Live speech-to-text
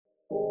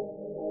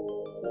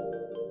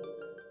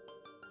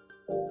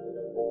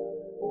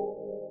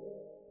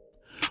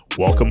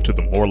Welcome to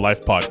the More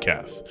Life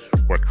Podcast,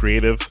 where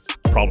creatives,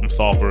 problem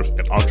solvers,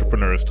 and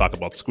entrepreneurs talk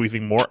about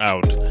squeezing more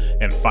out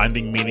and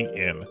finding meaning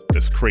in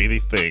this crazy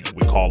thing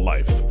we call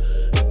life.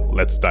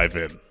 Let's dive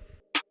in.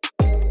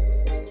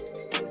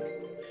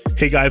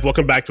 Hey guys,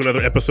 welcome back to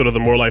another episode of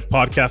the More Life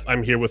Podcast.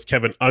 I'm here with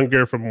Kevin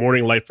Unger from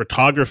Morning Light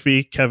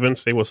Photography. Kevin,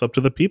 say what's up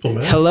to the people,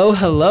 man. Hello,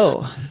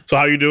 hello. So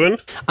how are you doing?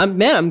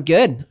 I'm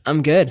good.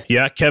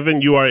 Yeah,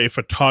 Kevin, you are a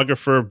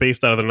photographer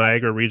based out of the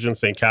Niagara region,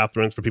 St.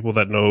 Catharines, for people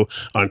that know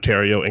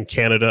Ontario and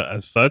Canada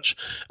as such.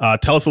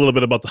 Tell us a little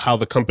bit about how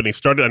the company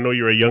started. I know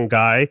you're a young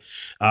guy,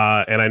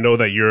 and I know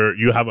that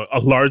you have a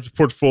large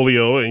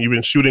portfolio, and you've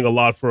been shooting a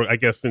lot for, I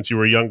guess, since you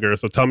were younger.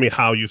 So tell me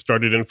how you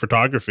started in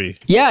photography.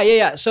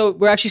 Yeah. So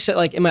we're actually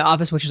like in my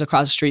office, which is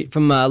across the street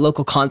from a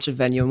local concert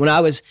venue. And when I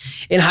was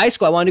in high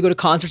school, I wanted to go to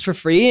concerts for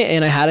free,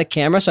 and I had a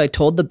camera. So I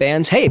told the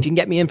bands, hey, if you can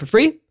get me in for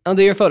free, I'll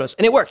do your photos.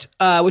 And it worked,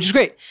 which is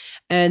great.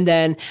 And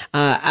then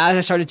as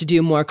I started to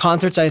do more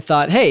concerts, I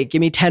thought, hey, give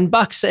me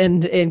 $10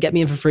 and get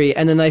me in for free.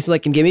 And then I said,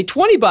 give me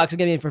 $20 and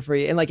get me in for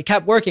free. And it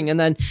kept working. And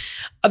then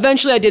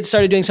eventually I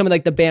started doing some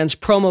of the band's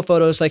promo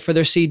photos, for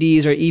their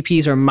CDs or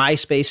EPs or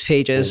MySpace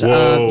pages. So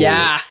for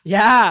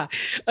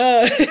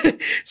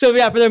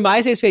their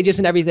MySpace pages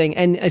and everything.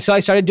 And so I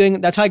started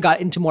doing, that's how I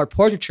got into more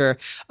portraiture.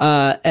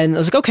 And I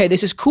was like, okay,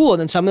 this is cool.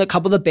 And then a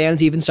couple of the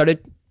bands even started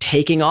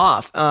taking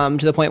off to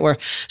the point where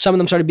some of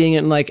them started being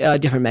in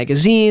different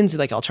magazines,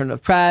 like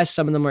Alternative Press.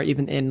 Some of them were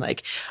even in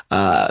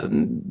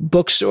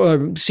books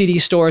or CD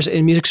stores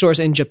and music stores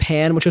in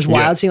Japan, which was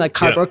wild, seeing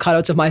cardboard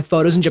cutouts of my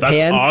photos in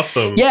Japan. That's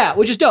awesome. Yeah,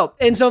 which is dope.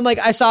 And so I'm like,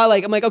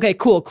 okay,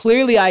 cool.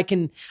 Clearly I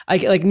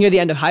near the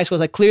end of high school, I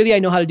was like, clearly I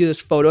know how to do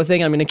this photo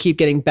thing. I'm going to keep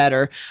getting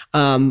better.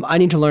 I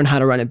need to learn how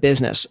to run a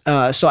business.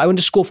 So I went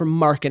to school for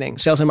marketing,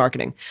 sales and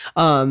marketing.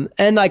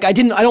 And I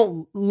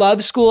don't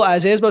love school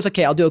as is, but I was like,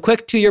 okay, I'll do a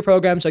quick 2-year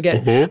program. So I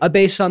get a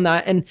base on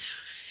that. And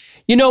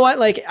you know what?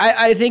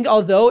 I think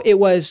although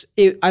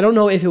I don't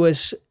know if it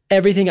was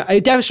everything,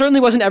 it certainly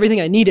wasn't everything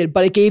I needed,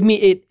 but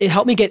it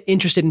helped me get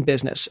interested in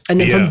business.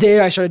 And then from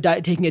there, I started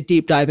taking a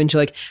deep dive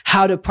into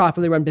how to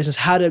properly run business,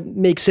 how to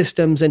make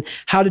systems and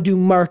how to do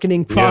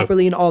marketing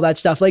properly and all that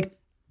stuff.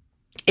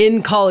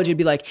 In college, it'd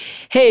be like,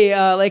 hey,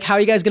 how are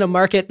you guys going to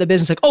market the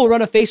business?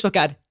 Run a Facebook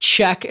ad.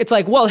 Check. It's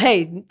well,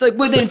 hey,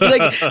 within,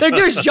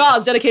 there's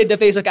jobs dedicated to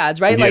Facebook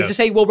ads, right? Yes. To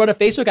say, we'll run a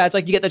Facebook ad,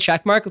 it's you get the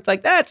check mark. It's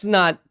that's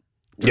not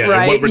right.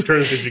 And what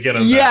returns did you get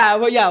on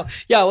that?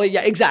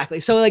 Yeah, exactly.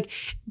 So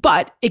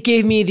but it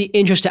gave me the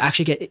interest to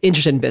actually get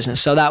interested in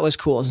business. So that was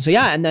cool. So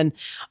and then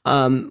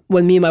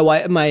when me and my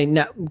wife,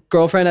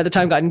 girlfriend at the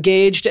time got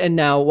engaged and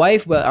now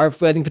wife, our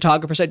wedding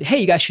photographer said, hey,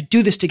 you guys should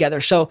do this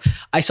together. So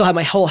I still had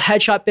my whole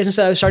headshot business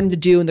that I was starting to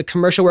do and the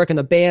commercial work and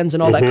the bands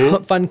and all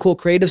that fun, cool,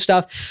 creative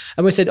stuff.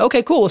 And we said,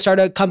 okay, cool. We'll start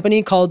a company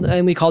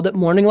we called it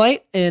Morning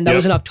Light. And that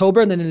was in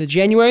October. And then in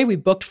January, we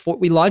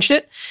launched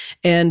it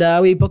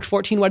and we booked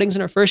 14 weddings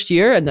in our first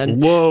year. And then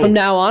from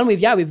now on,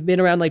 we've been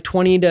around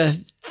 20 to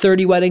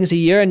 30 weddings a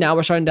year, and now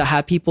we're starting to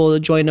have people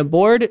join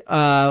aboard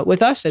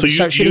with us and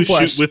start shooting for us.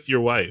 So you shoot with your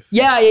wife?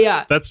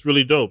 Yeah. That's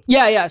really dope.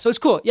 Yeah. So it's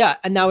cool. Yeah,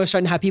 and now we're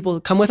starting to have people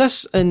come with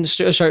us and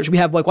start. We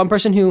have one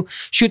person who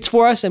shoots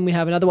for us, and we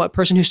have another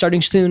person who's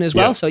starting soon as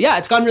well. Yeah. So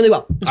it's gone really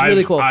well. It's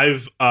really cool.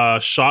 I've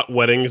shot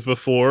weddings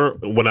before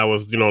when I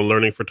was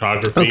learning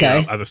photography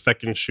as a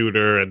second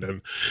shooter, and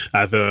then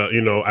as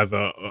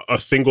a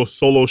single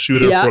solo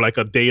shooter for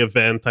a day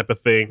event type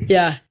of thing.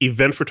 Yeah,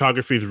 event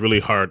photography is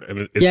really hard,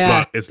 and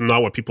it's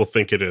not what people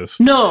think it is.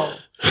 No,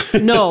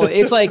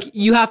 it's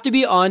you have to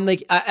be on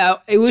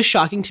it was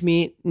shocking to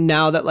me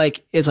now that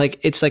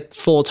it's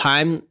full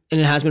time,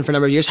 and it has been for a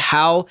number of years,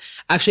 how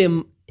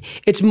actually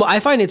I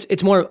find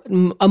it's more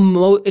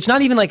it's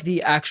not even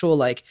the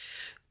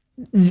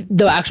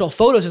actual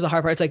photos is the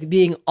hard part. It's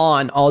being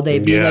on all day,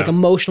 being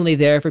emotionally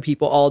there for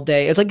people all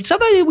day. It's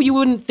something you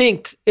wouldn't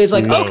think is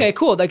okay,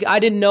 cool. I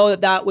didn't know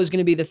that was going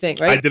to be the thing,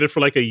 right? I did it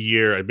for a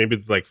year, maybe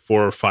 4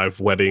 or 5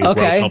 weddings where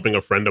I was helping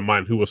a friend of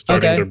mine who was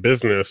starting their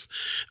business.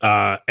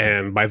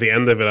 And by the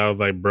end of it, I was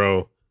like,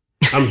 bro,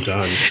 I'm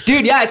done.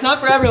 Dude, it's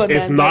not for everyone.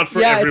 It's not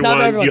for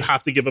everyone. You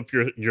have to give up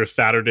your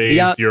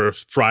Saturdays, your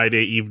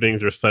Friday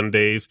evenings, your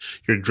Sundays.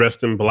 You're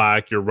dressed in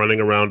black. You're running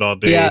around all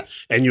day.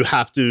 And you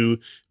have to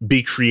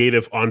be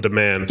creative on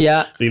demand,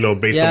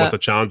 based on what the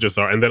challenges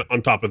are. And then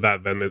on top of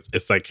that, then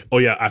it's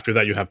after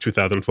that, you have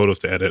 2,000 photos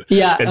to edit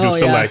and do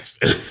selects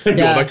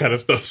and all that kind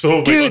of stuff.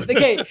 So, dude,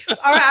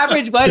 our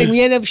average wedding, we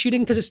end up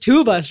shooting because it's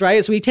 2 of us,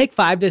 right? So we take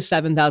 5,000 to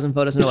 7,000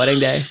 photos in a wedding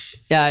day.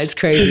 Yeah, it's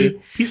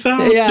crazy. Peace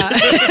out. Yeah.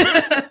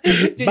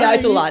 Dude,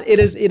 it's a lot. It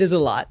is a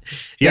lot.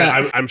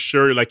 Yeah. I'm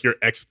sure your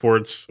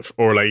exports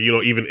or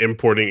even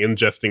importing,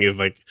 ingesting is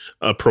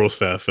a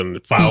process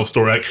and file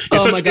storage.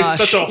 It's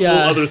such a whole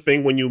other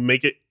thing when you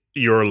make it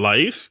your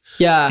life.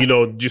 Yeah.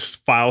 Just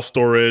file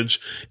storage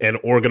and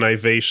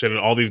organization and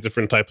all these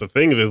different types of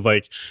things is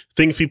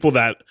things people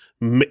that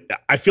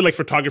I feel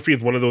photography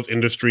is one of those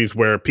industries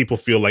where people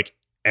feel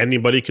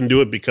anybody can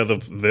do it because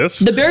of this.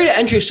 The barrier to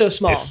entry is so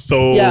small. It's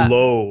so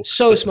low.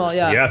 So small,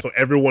 yeah. Yeah, so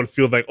everyone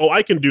feels like, oh,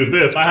 I can do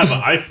this. I have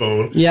an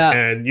iPhone. Yeah.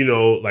 And,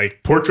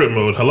 like portrait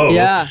mode, hello.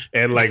 Yeah.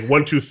 And like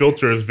 1-2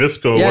 filters,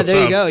 Visco, yeah, what's there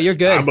you up? go. You're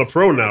good. I'm a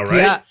pro now, right?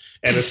 Yeah.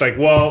 And it's like,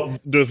 well,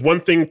 there's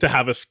one thing to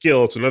have a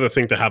skill. It's another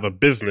thing to have a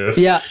business.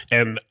 Yeah.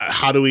 And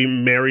how do we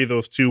marry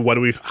those two?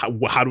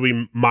 How do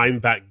we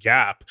mind that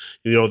gap?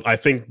 I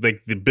think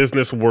like the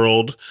business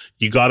world,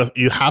 you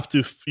have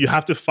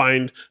to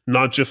find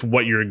not just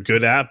what you're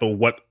good at, but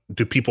what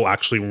do people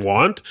actually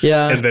want?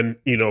 Yeah. And then,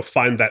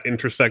 find that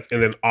intersect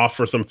and then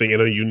offer something in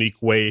a unique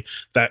way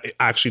that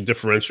actually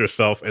differentiates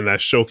yourself and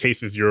that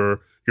showcases your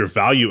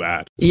value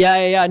add.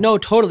 Yeah. No,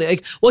 totally.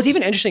 Like, well, it's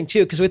even interesting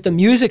too, because with the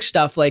music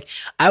stuff, like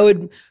I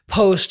would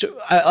post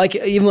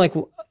even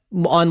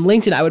on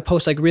LinkedIn, I would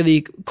post like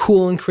really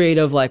cool and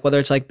creative, like whether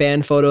it's like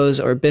band photos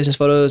or business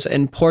photos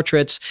and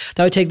portraits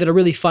that I would take that are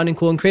really fun and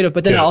cool and creative.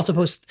 But then I also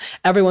post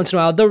every once in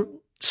a while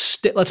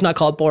let's not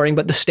call it boring,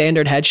 but the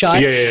standard headshot.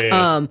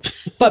 Yeah.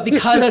 But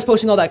because I was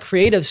posting all that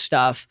creative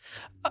stuff,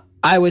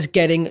 I was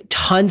getting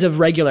tons of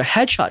regular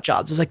headshot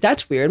jobs. I was like,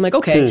 that's weird. I'm like,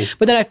 okay.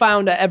 But then I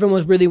found that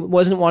everyone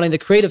wasn't wanting the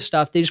creative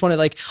stuff. They just wanted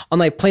like on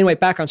like plain white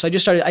background. So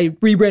I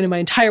rebranded my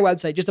entire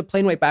website, just a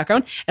plain white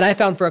background. And I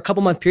found for a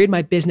couple month period,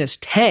 my business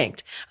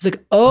tanked. I was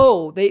like,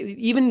 oh,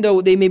 even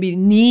though they maybe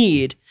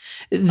need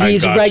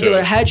these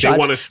regular headshots, they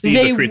want to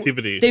see the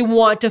creativity. They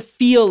want to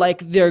feel like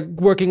they're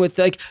working with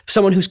like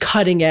someone who's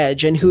cutting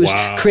edge and who's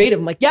creative.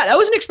 I'm like, yeah, that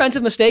was an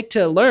expensive mistake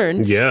to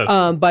learn.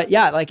 Yeah. But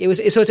yeah, like it was,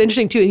 so it's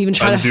interesting too. And even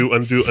trying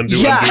undo.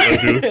 Yeah,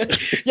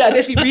 I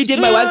basically redid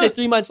my website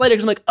 3 months later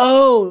because I'm like,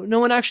 oh, no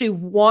one actually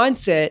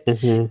wants it,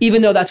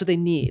 even though that's what they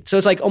need. So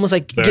it's like almost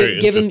like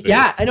give them.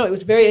 Yeah, I know, it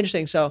was very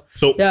interesting. So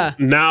yeah.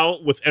 Now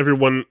with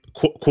everyone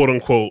quote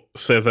unquote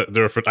says that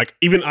they're like,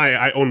 even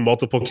I own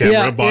multiple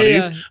camera bodies.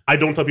 Yeah. I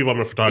don't tell people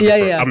I'm a photographer.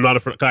 I'm not a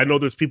photographer. I know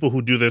there's people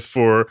who do this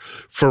for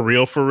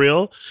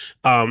real.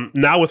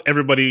 Now with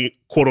everybody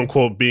quote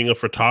unquote being a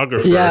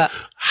photographer,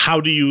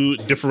 how do you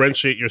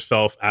differentiate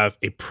yourself as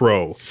a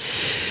pro?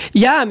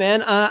 Yeah,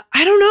 man.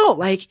 I don't know.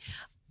 Like,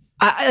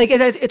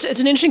 it's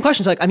an interesting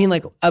question. So like, I mean,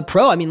 like a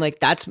pro, I mean, like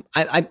that's,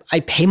 I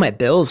pay my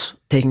bills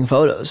taking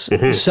photos.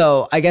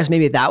 So I guess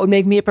maybe that would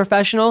make me a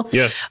professional.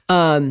 Yeah.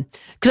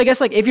 Cause I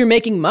guess like if you're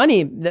making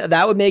money,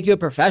 that would make you a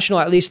professional,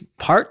 at least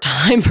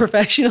part-time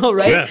professional,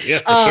 right? Yeah,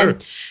 for sure.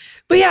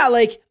 But yeah,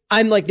 like,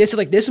 I'm like, this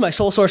is my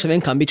sole source of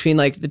income between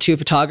like the two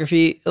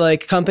photography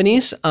like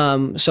companies.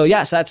 So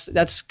yeah, so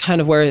that's kind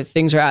of where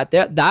things are at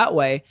that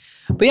way.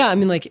 But yeah, I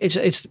mean, like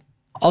it's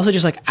also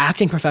just like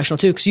acting professional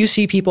too, because you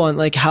see people and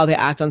like how they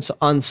act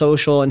on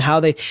social and how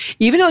they,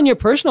 even on your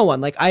personal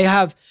one. Like I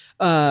have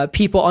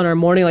people on our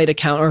Morning Light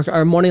account or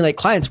our Morning Light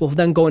clients will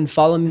then go and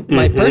follow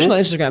my personal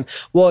Instagram.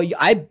 Well,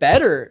 I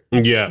better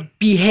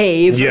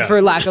behave,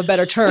 for lack of a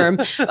better term,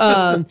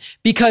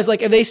 because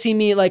like if they see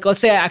me, like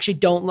let's say I actually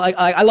don't like,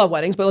 I love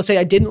weddings, but let's say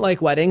I didn't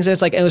like weddings, and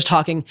it's like I was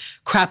talking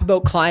crap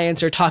about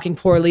clients or talking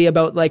poorly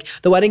about like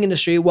the wedding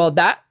industry. Well,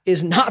 that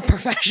is not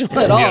professional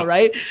at all,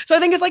 right? So I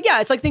think it's like,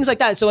 it's like things like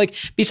that. So like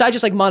besides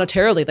just like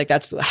monetarily, like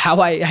that's how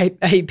I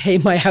pay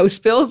my house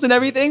bills and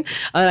everything,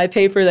 and I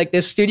pay for like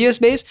this studio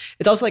space.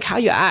 It's also like how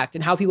you act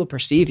and how people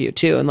perceive you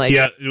too. And like,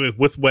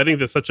 with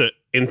weddings, it's such an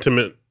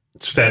intimate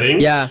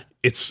setting. Yeah.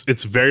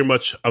 It's very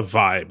much a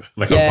vibe,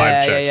 like a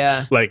vibe check.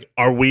 Yeah. Like,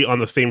 are we on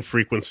the same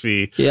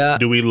frequency? Yeah.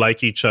 Do we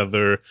like each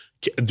other?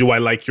 Do I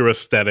like your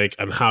aesthetic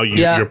and how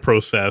your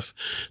process?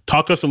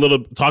 Talk to us a little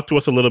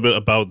bit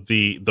about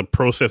the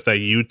process that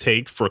you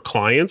take for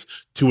clients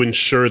to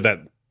ensure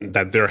that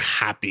they're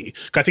happy.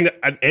 I think that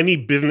at any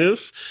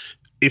business,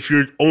 if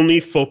you're only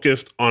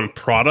focused on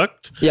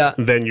product,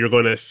 then you're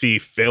going to see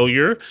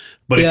failure.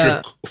 But if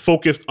you're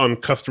focused on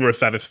customer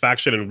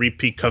satisfaction and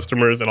repeat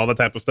customers and all that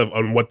type of stuff,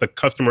 on what the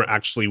customer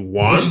actually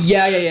wants,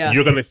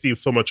 you're going to see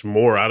so much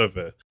more out of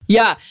it.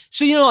 Yeah.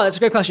 So, that's a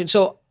great question.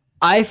 So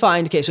I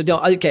find,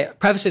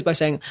 preface it by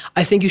saying,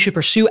 I think you should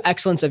pursue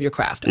excellence of your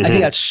craft. I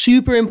think that's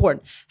super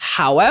important.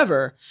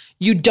 However,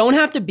 you don't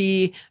have to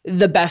be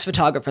the best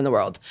photographer in the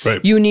world.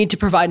 Right. You need to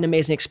provide an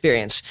amazing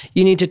experience.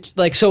 You need to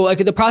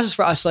the process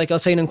for us, like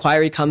let's say an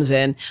inquiry comes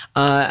in,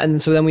 and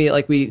so then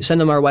we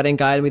send them our wedding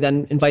guide, and we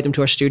then invite them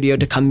to our studio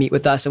to come meet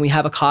with us, and we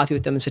have a coffee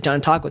with them and sit down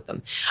and talk with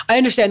them. I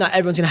understand not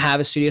everyone's going to have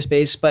a studio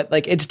space, but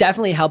like it's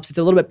definitely helps. It's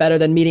a little bit better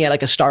than meeting at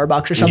like a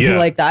Starbucks or something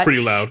like that.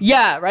 Pretty loud.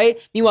 Yeah, right?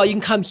 Meanwhile, you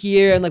can come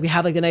here and like we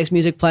have like the nice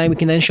music playing. We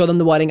can then show them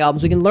the wedding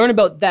albums. We can learn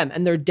about them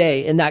and their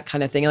day and that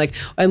kind of thing,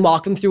 and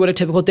walk them through what a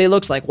typical day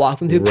looks like, walk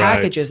them through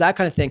packages, that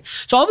kind of thing.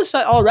 So all of a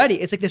sudden already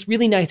it's like this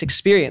really nice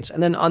experience.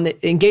 And then on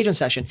the engagement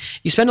session,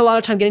 you spend a lot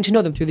of time getting to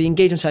know them through the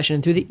engagement session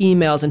and through the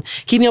emails and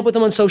keeping up with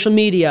them on social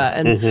media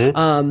and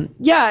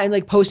and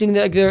like posting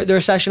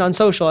their session on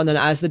social. And then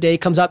as the day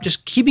comes up,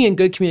 just keeping in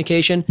good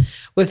communication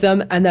with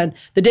them. And then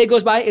the day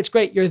goes by, it's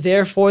great. You're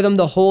there for them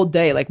the whole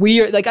day. Like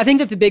I think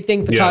that the big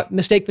thing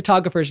mistake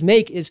photographers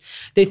make is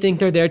they think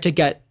they're there to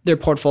get their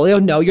portfolio.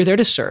 No, you're there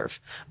to serve.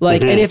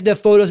 Like, and if the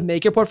photos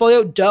make your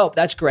portfolio, dope,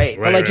 that's great.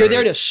 But like, you're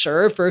there to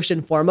serve first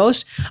and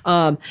foremost,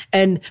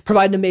 and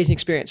provide an amazing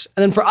experience.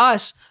 And then for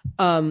us,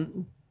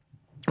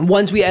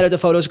 once we edit the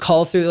photos,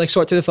 sort through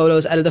the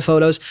photos, edit the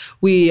photos,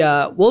 we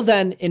will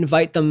then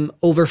invite them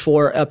over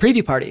for a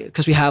preview party,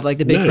 because we have like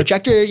the big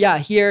projector,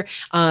 here,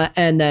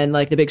 and then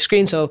like the big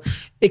screen. So,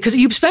 because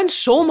you spend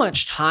so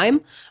much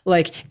time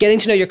like getting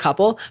to know your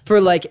couple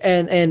for like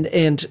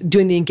and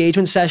doing the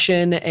engagement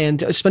session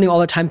and spending all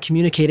the time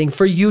communicating,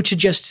 for you to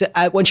just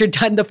once you're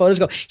done the photos,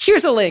 go,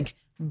 here's a link.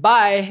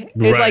 Bye.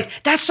 It's like,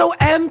 that's so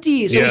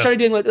empty. So we started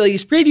doing like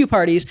these preview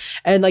parties,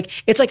 and like,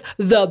 it's like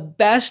the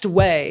best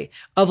way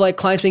of like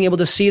clients being able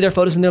to see their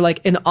photos, and they're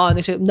like in awe. And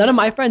they say, none of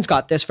my friends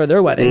got this for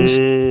their weddings.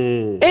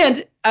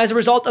 And as a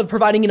result of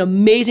providing an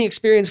amazing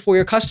experience for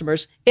your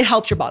customers, it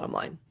helps your bottom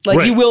line.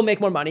 Like, you will make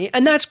more money,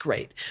 and that's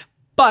great.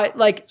 But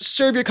like,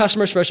 serve your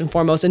customers first and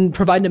foremost, and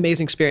provide an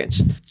amazing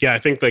experience. Yeah, I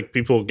think like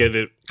people get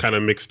it kind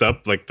of mixed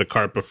up, like the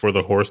cart before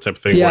the horse type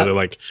thing, where they're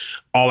like,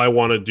 all I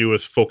want to do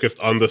is focus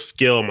on the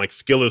skill. I'm like,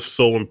 skill is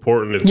so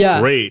important. It's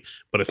great,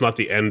 but it's not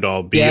the end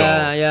all be all.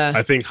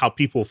 I think how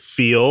people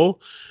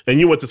feel, and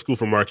you went to school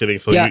for marketing,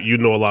 so you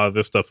know a lot of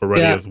this stuff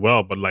already as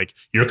well, but like,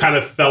 you're kind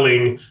of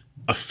selling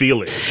a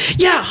feeling.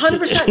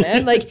 100%,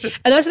 man. Like,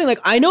 and that's the thing. Like,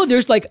 I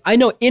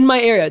know in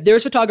my area,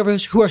 there's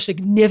photographers who are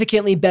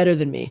significantly better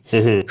than me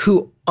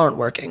who aren't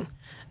working.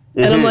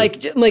 And I'm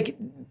like,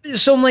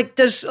 there's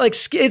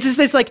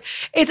like,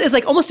 it's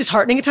like almost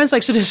disheartening at times.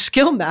 Like, so does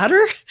skill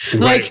matter?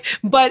 Like,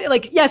 but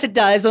like, yes, it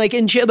does. Like,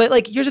 but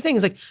like, here's the thing: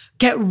 is like,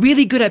 get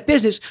really good at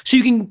business so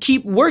you can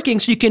keep working,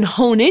 so you can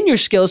hone in your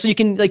skills, so you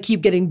can like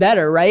keep getting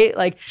better, right?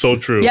 Like, so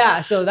true.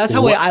 Yeah. So that's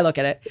how way I look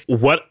at it.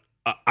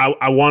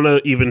 I want to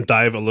even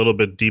dive a little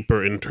bit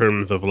deeper in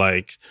terms of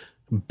like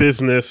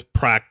business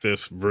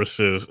practice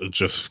versus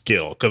just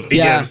skill. Because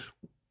again,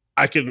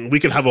 we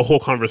could have a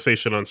whole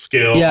conversation on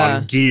skill,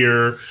 on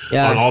gear,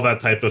 on all that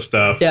type of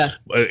stuff.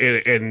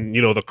 And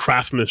you know, the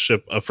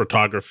craftsmanship of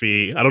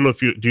photography. I don't know if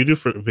do you do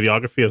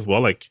videography as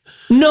well? Like,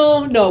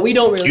 no, we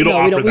don't really. You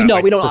don't offer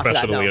that, we don't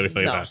professionally offer that, or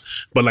anything like that.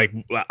 But like,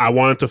 I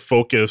wanted to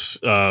focus,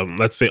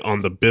 let's say,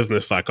 on the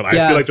business side. I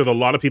feel like there's a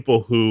lot of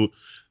people who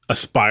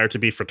aspire to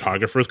be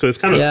photographers because it's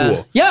kind of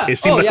cool. It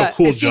seems like a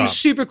cool job. It seems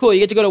super cool. You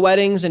get to go to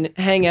weddings and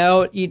hang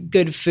out, eat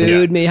good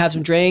food, maybe have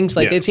some drinks.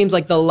 Like, it seems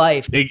like the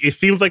life. It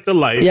seems like the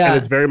life, and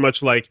it's very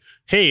much like,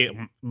 hey,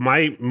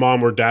 my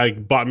mom or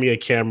dad bought me a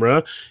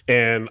camera,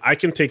 and I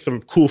can take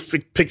some cool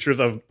pictures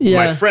of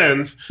my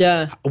friends.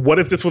 What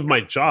if this was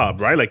my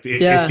job, right? Like,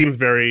 it seems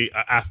very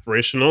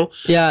aspirational.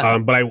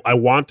 But I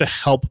want to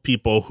help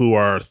people who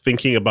are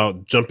thinking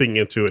about jumping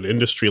into an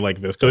industry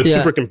like this, because it's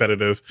super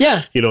competitive.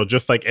 You know,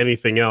 just like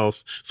anything else.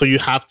 So you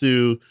have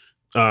to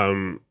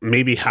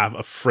maybe have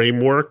a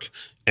framework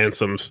and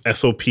some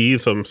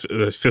SOPs, some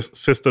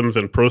systems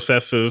and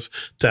processes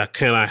to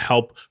kind of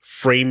help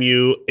frame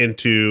you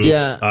into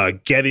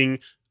getting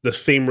the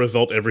same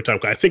result every time.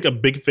 I think a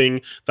big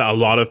thing that a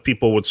lot of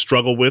people would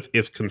struggle with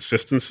is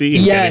consistency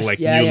in getting like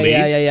new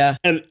leads.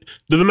 And it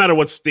doesn't matter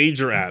what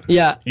stage you're at.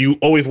 You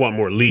always want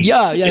more leads.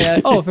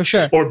 Oh, for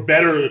sure. Or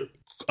better.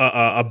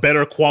 A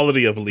better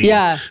quality of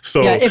leads.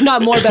 So if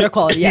not more, better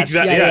quality. Yes.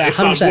 Exactly. If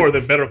 100%. Not more,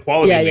 than better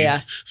quality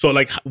leads. So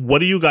like, what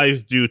do you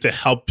guys do to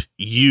help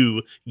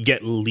you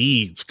get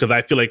leads? Because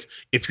I feel like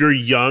if you're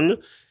young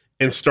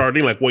and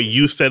starting, like what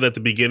you said at the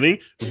beginning,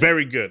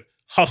 very good.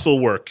 Hustle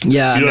work. You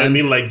know what I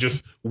mean? Like,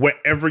 just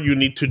whatever you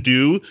need to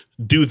do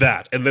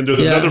that. And then there's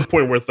another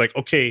point where it's like,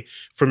 okay,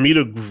 for me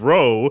to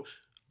grow,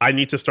 I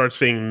need to start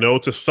saying no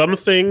to some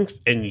things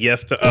and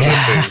yes to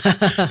other things.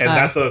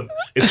 And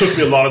it took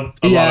me a lot of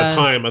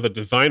time as a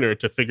designer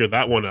to figure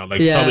that one out. Like,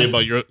 tell me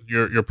about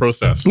your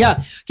process. Okay,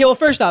 well,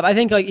 first off, I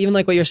think like even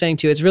like what you're saying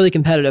too, it's really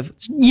competitive.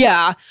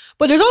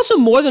 But there's also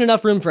more than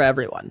enough room for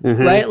everyone,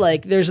 right?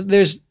 Like, there's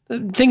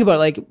think about it,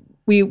 like,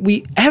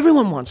 we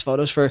everyone wants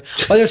photos for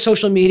whether it's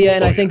social media,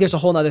 and I think there's a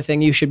whole other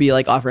thing. You should be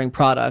like offering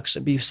products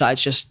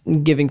besides just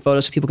giving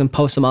photos so people can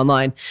post them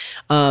online.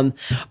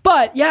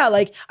 But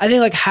like, I think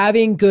like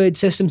having good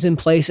systems in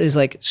place is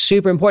like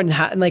super important,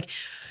 and like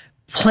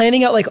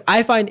planning out, like,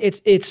 I find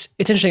it's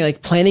interesting,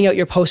 like planning out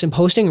your posts and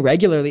posting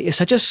regularly is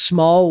such a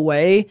small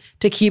way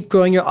to keep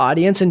growing your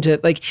audience, and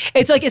to like,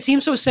 it's like, it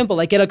seems so simple,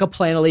 like get like a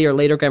Planoly or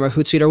Latergram or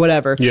Hootsuite or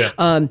whatever.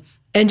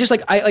 And just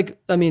like,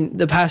 I mean,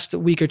 the past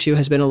week or two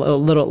has been a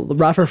little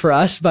rougher for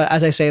us, but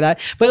as I say that,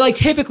 but like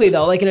typically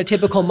though, like in a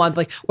typical month,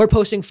 like we're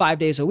posting 5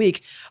 days a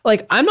week.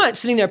 Like, I'm not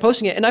sitting there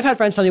posting it. And I've had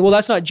friends tell me, well,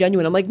 that's not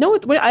genuine. I'm like, no,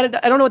 I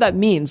don't know what that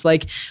means.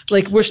 Like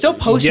we're still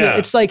posting it.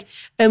 It's like,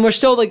 and we're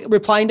still like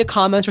replying to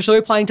comments. We're still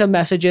replying to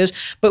messages.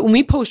 But when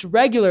we post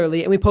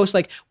regularly, and we post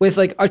like with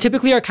like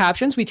typically our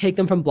captions, we take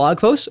them from blog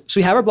posts. So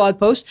we have our blog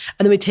post,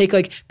 and then we take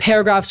like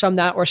paragraphs from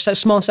that or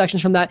small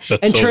sections from that,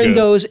 and turn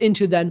those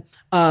into then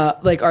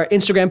like our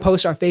Instagram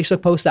posts, our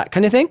Facebook posts, that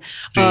kind of thing.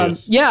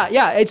 It's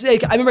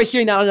like, I remember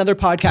hearing that on another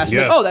podcast.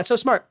 Like, oh, that's so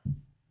smart.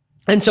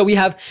 And so we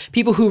have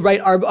people who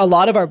write a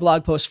lot of our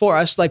blog posts for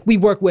us. Like we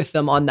work with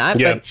them on that.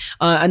 Yeah. Like,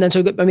 and then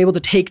so I'm able to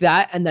take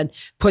that and then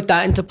put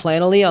that into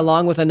Planoly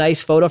along with a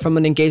nice photo from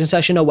an engagement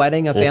session, a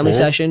wedding, a family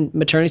session,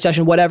 maternity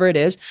session, whatever it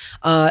is.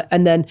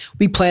 And then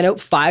we plan out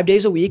 5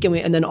 days a week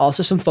and then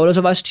also some photos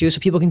of us too, so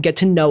people can get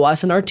to know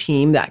us and our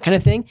team, that kind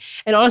of thing.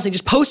 And honestly,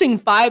 just posting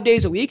 5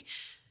 days a week,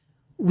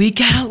 we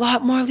get a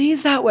lot more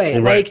leads that way.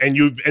 Right. Like, and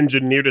you've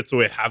engineered it so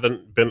it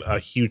hasn't been a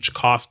huge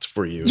cost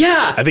for you.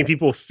 Yeah. I think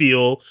people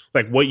feel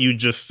like what you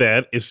just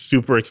said is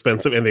super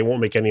expensive and they won't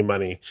make any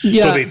money.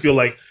 Yeah. So they feel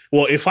like,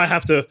 well, if I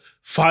have to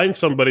find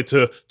somebody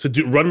to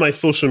run my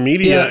social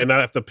media and I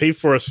have to pay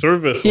for a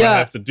service or I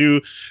have to do,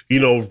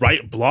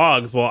 write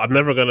blogs, well, I'm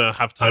never going to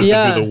have time to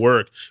do the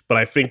work. But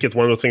I think it's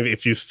one of those things,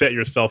 if you set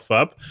yourself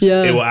up,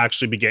 it will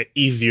actually get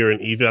easier and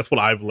easier. That's what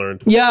I've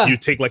learned. Yeah. You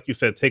take, like you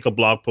said, take a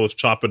blog post,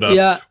 chop it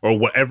up, or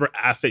whatever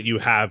asset you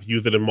have,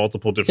 use it in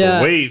multiple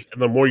different ways.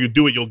 And the more you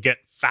do it, you'll get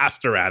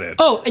faster at it.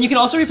 Oh, and you can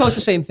also repost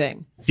the same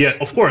thing. Yeah,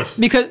 of course.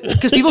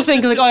 Because people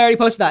think like, oh, I already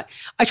posted that.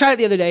 I tried it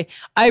the other day.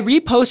 I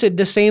reposted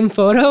the same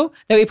photo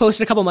that we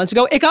posted a couple months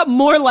ago. It got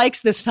more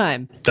likes this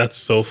time. That's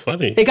so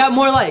funny. It got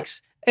more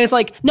likes. And it's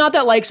like, not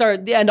that likes are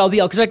the end all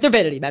be all, because like they're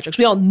vanity metrics.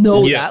 We all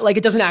know that. Like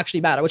it doesn't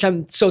actually matter, which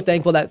I'm so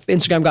thankful that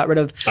Instagram got rid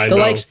of the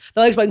likes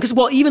button. Because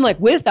even like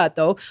with that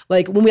though,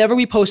 like whenever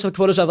we post like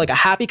photos of like a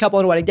happy couple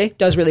on a wedding day,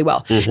 does really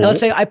well. And let's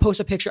say I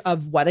post a picture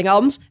of wedding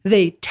albums,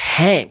 they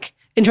tank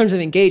in terms of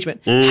engagement.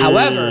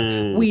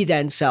 However, we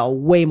then sell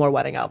way more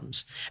wedding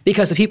albums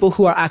because the people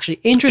who are actually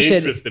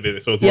interested in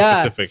it, so it's more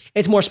specific.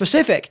 It's more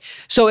specific.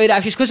 So it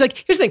actually, because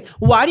like, here's the thing,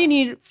 why do you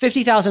need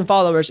 50,000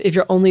 followers if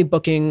you're only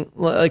booking,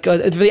 like for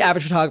the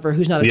average photographer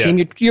who's not a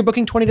team, you're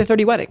booking 20 to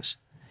 30 weddings.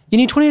 You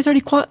need 20 to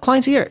 30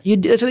 clients a year. You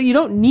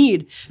don't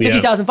need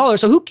 50,000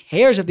 followers. So who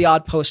cares if the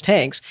odd post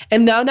tanks?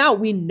 And now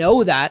we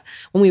know that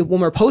when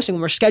we're posting,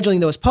 when we're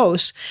scheduling those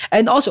posts.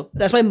 And also,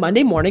 that's my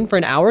Monday morning for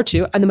an hour or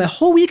two. And then my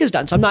whole week is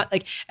done. So I'm not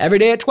like every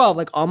day at 12,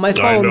 like on my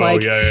phone.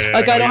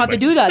 I don't have to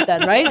do that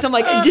then, right? So I'm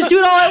like, just do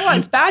it all at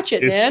once. Batch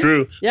it, man. It's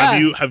true. Yeah.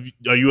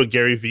 Are you a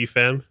Gary Vee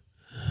fan?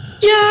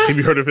 Yeah. Have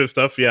you heard of his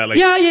stuff? Yeah.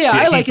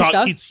 I like his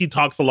stuff. He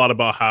talks a lot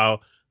about how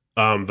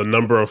the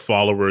number of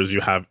followers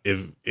you have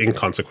is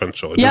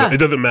inconsequential. It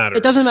doesn't matter.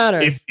 It doesn't matter.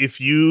 If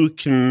you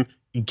can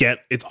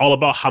it's all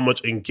about how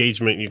much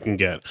engagement you can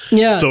get.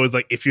 Yeah. So it's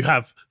like if you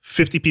have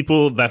 50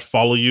 people that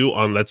follow you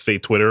on, let's say,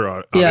 Twitter or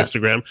on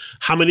Instagram,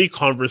 how many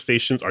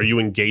conversations are you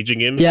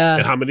engaging in? Yeah.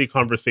 And how many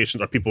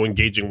conversations are people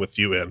engaging with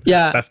you in?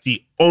 Yeah. That's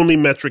the only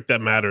metric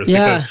that matters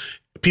because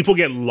people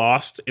get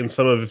lost in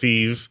some of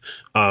these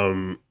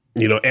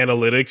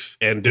analytics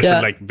and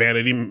different like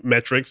vanity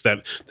metrics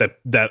that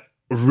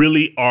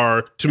really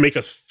are to make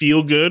us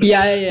feel good,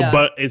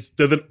 but it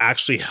doesn't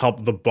actually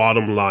help the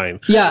bottom line.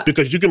 Yeah.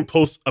 Because you can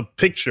post a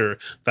picture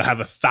that has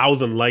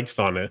 1,000 likes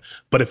on it,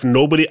 but if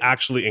nobody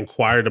actually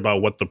inquired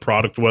about what the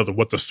product was or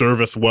what the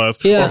service was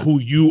or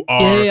who you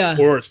are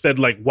or said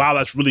like, wow,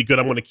 that's really good,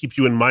 I'm going to keep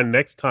you in mind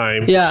next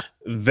time,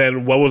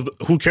 then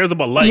who cares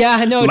about likes? Yeah,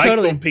 I know, likes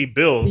totally. don't pay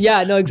bills.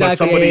 Yeah, no,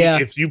 exactly. But somebody,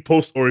 if you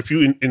post or if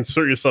you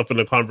insert yourself in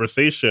a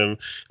conversation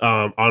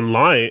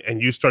online and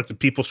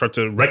people start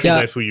to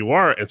recognize who you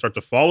are and start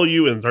to follow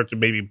you and start to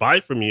maybe buy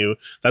from you,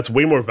 that's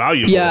way more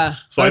valuable. Yeah, 100%.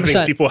 So I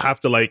think people have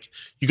to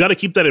you got to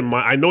keep that in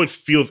mind. I know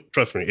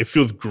trust me, it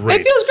feels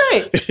great.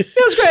 It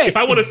feels great. If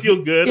I want to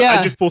feel good,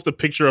 I just post a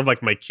picture of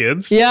like my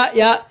kids.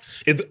 Yeah.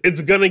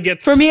 It's going to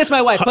get... For me, it's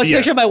my wife. Post a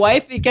picture of my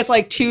wife, it gets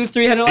like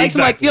 200-300 likes.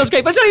 Exactly. I'm like, feels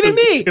great. But it's not even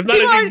me. It's not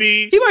even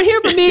me. People aren't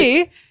here for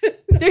me.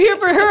 They're here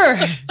for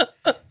her.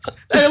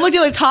 I looked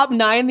at like top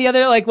 9 the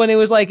other, like when it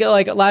was like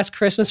last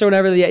Christmas or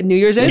whatever the New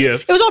Year's is.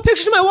 Yes. It was all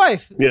pictures of my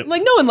wife. Yeah.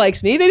 Like no one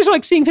likes me. They just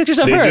like seeing pictures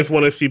of her. They just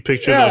want to see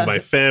pictures of my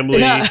family.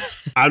 Yeah.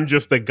 I'm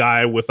just the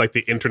guy with like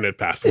the internet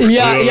password.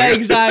 Yeah,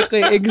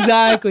 exactly,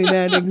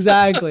 man,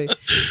 exactly.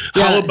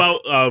 How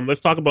about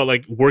let's talk about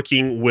like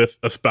working with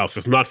a spouse.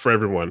 It's not for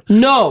everyone.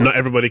 No, not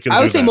everybody can.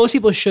 I would say most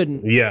people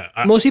shouldn't. Yeah,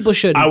 most people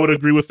shouldn't. I would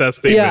agree with that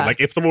statement. Yeah.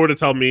 Like if someone were to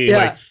tell me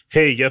like,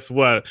 hey, guess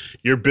what?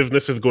 Your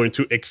business is going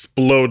to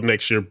explode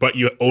next year, but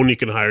you only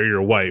can hire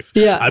your wife.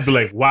 Yeah. I'd be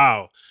like,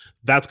 wow,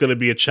 that's going to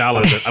be a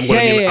challenge. I'm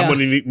going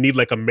to need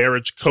like a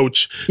marriage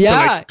coach to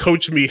like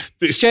coach me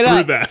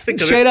through that.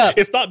 Straight up.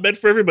 It's not meant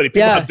for everybody.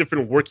 People have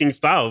different working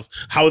styles.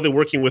 How are they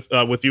working with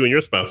you and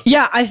your spouse?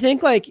 Yeah, I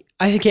think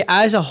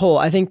as a whole,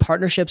 I think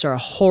partnerships are a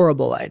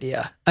horrible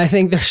idea. I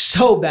think they're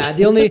so bad.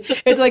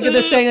 It's like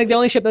the saying, like the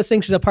only ship that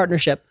sinks is a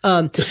partnership.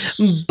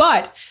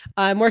 But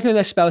I'm working with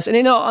a spouse, and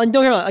don't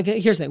get me wrong. Like,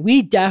 here's the thing: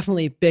 we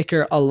definitely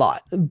bicker a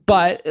lot.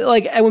 But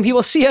like when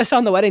people see us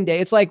on the wedding day,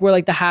 it's like we're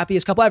like the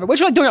happiest couple ever. Which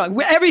don't get me wrong,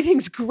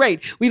 everything's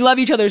great. We love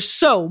each other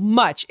so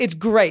much. It's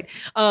great.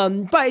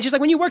 But it's just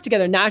like when you work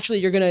together, naturally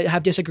you're gonna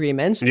have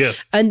disagreements. Yeah.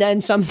 And then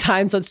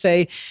sometimes, let's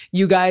say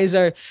you guys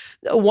are,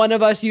 one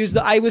of us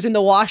I was in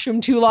the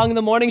washroom too long in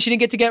the morning. She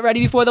didn't get ready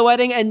before the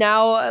wedding, and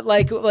now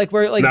like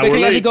we're like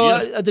bickering as we go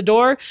at the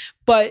door.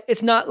 but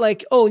it's not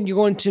like, oh, you're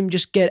going to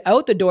just get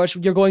out the door, so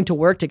you're going to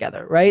work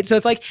together, right? So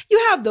it's like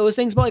you have those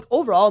things, but like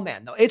overall,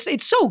 man, though,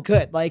 it's so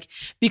good, like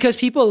because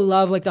people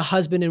love like the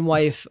husband and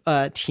wife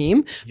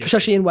team,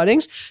 especially in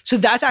weddings. So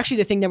that's actually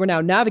the thing that we're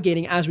now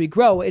navigating as we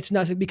grow. It's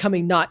not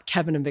becoming not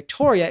Kevin and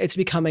Victoria. It's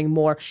becoming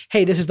more,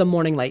 hey, this is the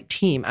Morning Light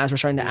team as we're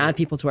starting to add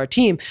people to our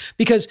team,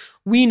 because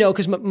we know,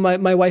 because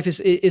my wife is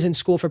in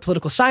school for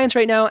political science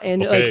right now,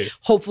 and like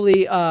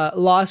hopefully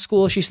law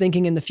school, she's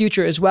thinking in the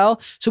future as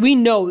well. So we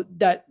know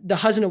that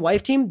the husband and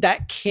wife team,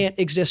 that can't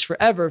exist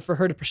forever for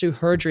her to pursue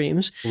her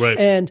dreams. Right.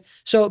 And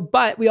so,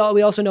 but we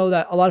also know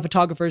that a lot of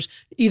photographers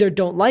either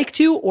don't like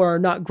to or are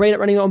not great at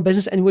running their own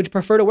business and would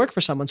prefer to work for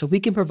someone. So if we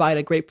can provide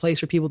a great place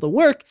for people to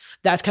work,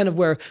 that's kind of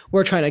where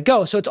we're trying to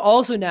go. So it's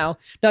also now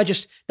not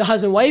just the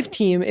husband-wife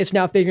team, it's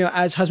now figuring out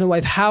as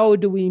husband-wife, how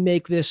do we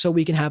make this so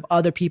we can have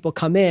other people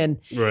come in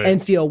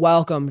and feel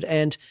welcomed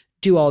and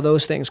do all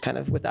those things kind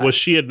of with that. Was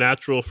she a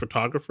natural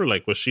photographer?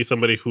 Like, was she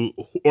somebody who,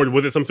 or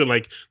was it something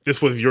like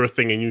this was your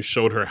thing and you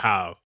showed her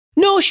how?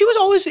 No, she was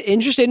always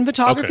interested in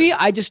photography.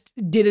 I just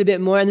did it a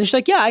bit more. And then she's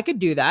like, yeah, I could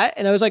do that.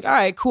 And I was like, all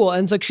right, cool.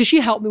 And it's like, cause she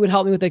would help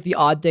me with like the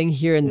odd thing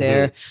here and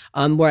there,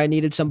 where I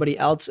needed somebody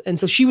else. And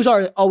so she was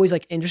always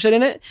like interested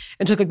in it,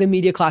 and took like the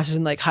media classes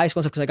in like high school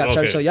and stuff, cause I got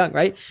started so young.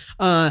 Right.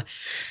 But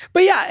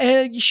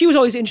yeah, she was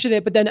always interested in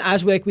it. But then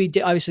as we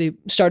did, obviously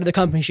started the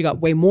company, she got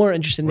way more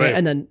interested in it.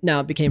 And then now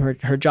it became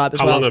her job as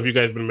well. How long have you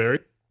guys been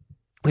married?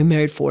 We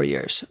married 4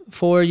 years.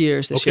 4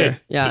 years this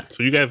year. Yeah.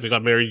 So you guys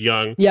got married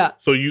young. Yeah.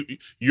 So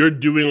you're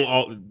doing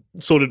all.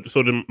 So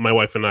did my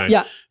wife and I.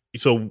 Yeah.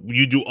 So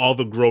you do all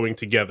the growing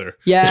together.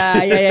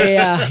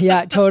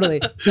 Yeah.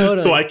 Totally.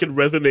 So I can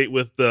resonate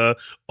with the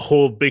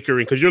whole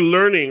bickering, because you're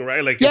learning,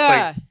 right? Like, it's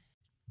like,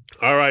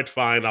 all right,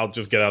 fine, I'll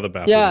just get out of the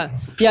bathroom.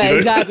 Yeah,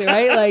 exactly,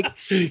 right? Like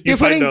you're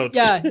putting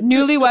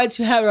newlyweds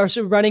who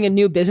are running a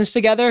new business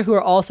together, who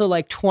are also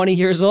like 20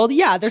 years old.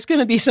 Yeah, there's going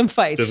to be some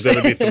fights.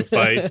 But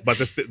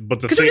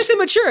because you're just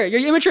immature.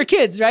 You're immature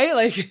kids, right?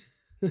 Like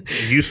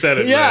you said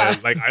it, man.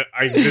 Like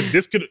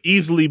this could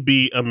easily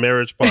be a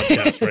marriage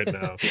podcast right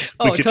now.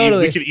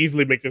 Totally. We could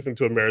easily make this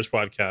into a marriage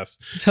podcast.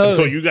 Totally. And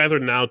so you guys are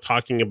now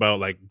talking about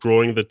like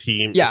growing the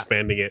team,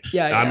 expanding it.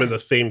 I'm in the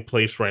same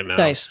place right now.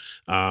 Nice.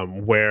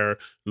 Where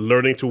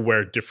learning to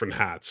wear different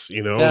hats,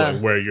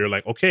 like where you're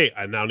like, okay,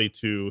 I now need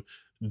to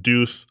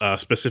do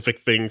specific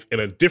things in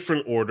a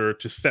different order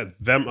to set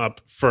them up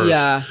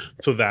first,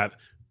 so that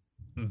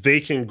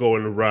they can go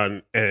and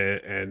run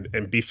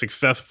and be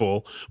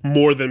successful,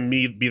 more than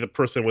me be the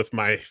person with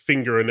my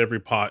finger in every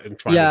pot and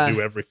trying to do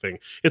everything.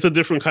 It's a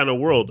different kind of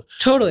world.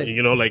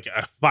 Totally. Like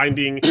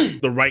finding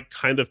the right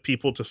kind of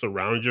people to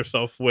surround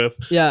yourself with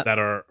that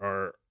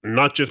are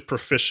not just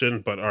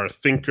proficient, but are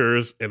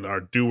thinkers and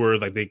are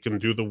doers, like they can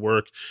do the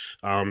work.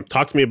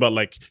 Talk to me about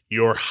like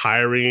your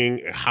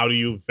hiring. How do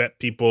you vet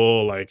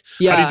people? Like,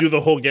 how do you do the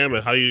whole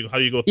gamut? How do you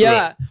go through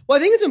it? Well, I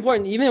think it's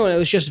important, even when it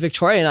was just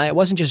Victoria and I, it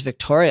wasn't just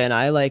Victoria and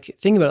I, like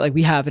think about it. Like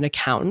we have an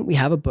accountant, we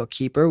have a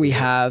bookkeeper, we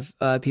have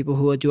people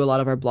who will do a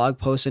lot of our blog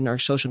posts and our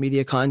social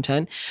media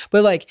content.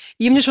 But like,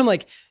 even if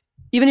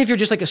you're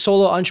just like a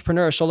solo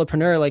entrepreneur or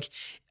solopreneur, like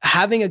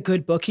having a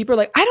good bookkeeper,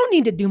 like I don't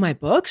need to do my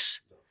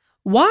books.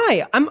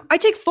 Why? I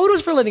take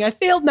photos for a living. I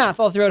failed math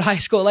all throughout high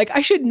school. Like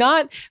I should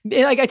not,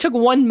 like I took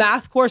one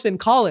math course in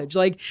college.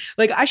 Like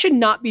I should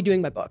not be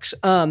doing my books.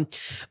 And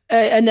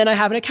then I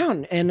have an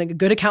accountant, and a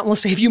good accountant will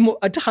save you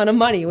a ton of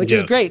money, which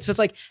is great. So it's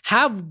like,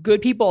 have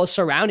good people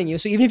surrounding you.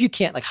 So even if you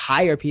can't like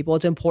hire people,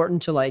 it's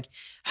important to like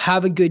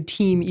have a good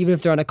team, even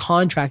if they're on a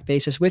contract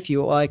basis with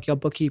you, like your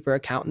bookkeeper,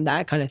 accountant,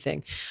 that kind of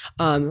thing.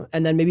 And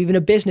then maybe even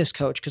a business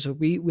coach, because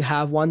we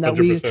have one that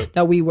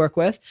 100%. we work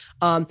with.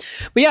 But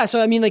yeah, so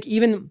I mean, like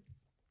even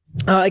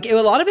like a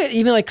lot of it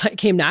even like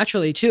came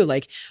naturally too.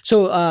 Like,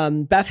 so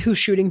Beth, who's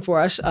shooting for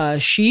us,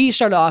 she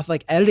started off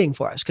like editing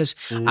for us, because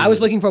I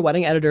was looking for a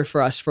wedding editor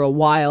for us for a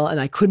while and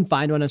I couldn't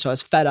find one. And so I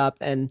was fed up,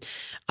 and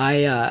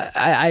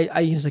I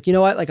was like, you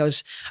know what? Like I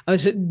was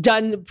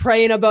done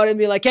praying about it and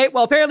be like, hey,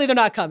 well, apparently they're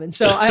not coming.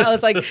 So I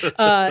was like,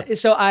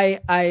 so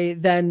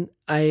I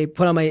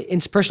put on my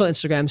personal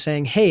Instagram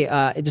saying, hey,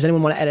 does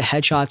anyone want to edit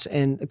headshots?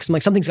 And because I'm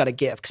like, something's got to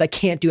give, because I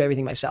can't do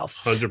everything myself.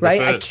 100%.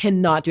 Right? I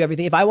cannot do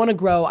everything. If I want to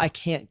grow, I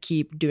can't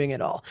keep doing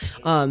it all,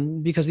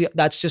 because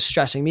that's just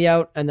stressing me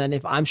out. And then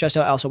if I'm stressed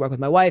out, I also work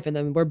with my wife, and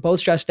then we're both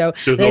stressed out.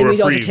 There's and then no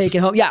we also take it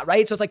home. Yeah,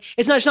 right? So it's like,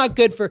 it's not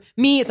good for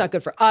me. It's not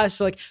good for us.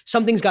 So like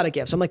something's got to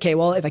give. So I'm like, okay,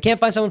 well, if I can't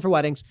find someone for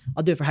weddings,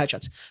 I'll do it for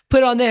headshots. Put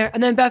it on there.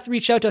 And then Beth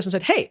reached out to us and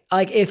said, hey,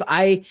 like if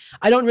I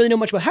don't really know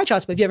much about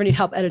headshots, but if you ever need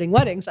help editing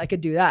weddings, I could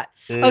do that.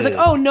 I was like,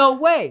 oh, no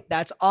way.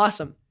 That's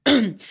awesome.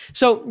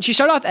 So she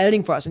started off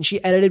editing for us, and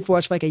she edited for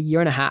us for like a year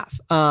and a half.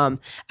 And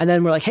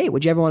then we're like, hey,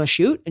 would you ever want to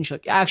shoot? And she's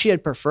like, actually,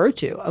 I'd prefer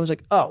to. I was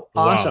like, oh,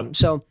 awesome. Wow.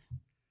 So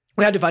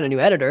We had to find a new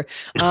editor.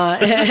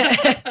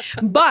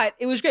 But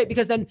it was great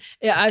because then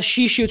as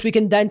she shoots, we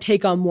can then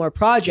take on more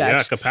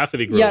projects. Yeah,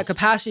 capacity grows. Yeah,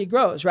 capacity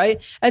grows,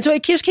 right? And so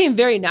it just came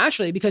very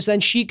naturally because then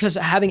because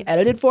having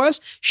edited for us,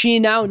 she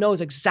now knows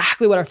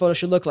exactly what our photo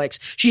should look like.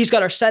 She's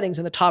got our settings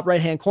in the top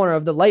right-hand corner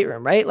of the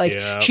Lightroom, right?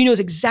 Like she knows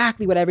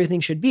exactly what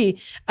everything should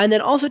be. And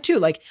then also too,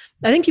 like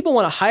I think people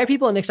want to hire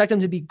people and expect them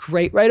to be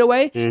great right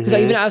away. Because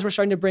even as we're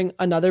starting to bring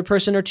another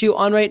person or two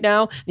on right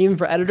now, and even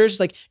for editors,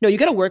 like, no, you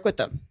got to work with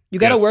them. You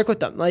got to work with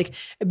them. Like,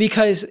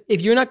 because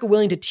if you're not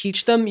willing to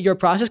teach them your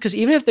process, because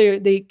even if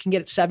they can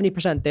get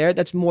 70% there,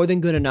 that's more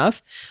than good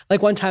enough.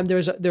 Like one time there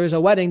was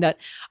a wedding that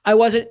I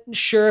wasn't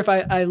sure if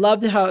I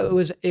loved how it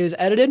was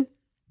edited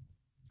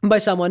by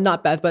someone,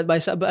 not Beth, but by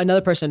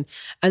another person.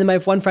 And then my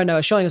one friend I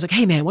was showing, I was like,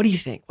 hey man, what do you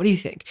think? What do you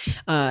think?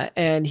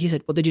 And he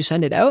said, well, did you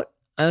send it out?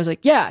 I was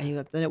like, yeah. He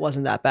goes, then it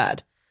wasn't that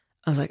bad.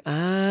 I was like,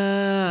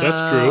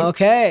 that's true.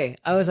 Okay.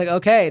 I was like,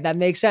 okay, that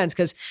makes sense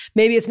because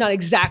maybe it's not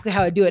exactly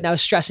how I do it. And I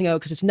was stressing out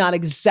because it's not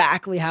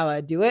exactly how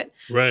I do it.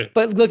 Right.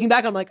 But looking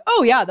back, I'm like,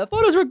 oh yeah, the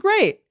photos were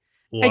great.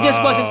 Wow. It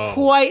just wasn't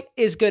quite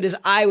as good as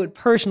I would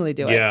personally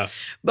do it. Yeah.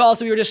 But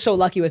also we were just so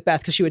lucky with Beth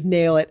because she would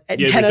nail it at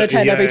 10 out of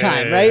 10 every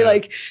time, right? Yeah.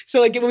 Like,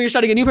 so like when we were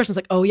starting a new person, it's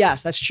like, oh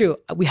yes, that's true.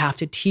 We have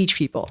to teach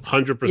people.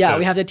 100%. Yeah,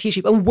 we have to teach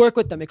people and work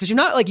with them because you're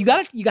not like, you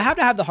have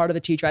to have the heart of the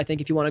teacher, I think,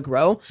 if you want to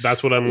grow.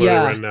 That's what I'm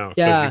learning right now.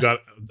 Yeah. You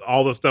got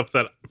all the stuff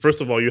that, first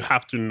of all, you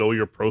have to know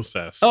your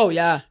process. Oh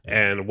yeah.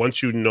 And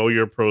once you know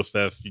your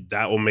process,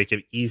 that will make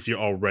it easier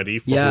already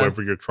for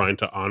whoever you're trying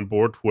to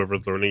onboard,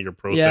 whoever's learning your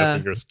process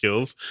and your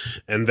skills.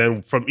 And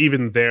then from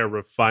even there,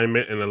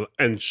 refinement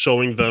and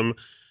showing them,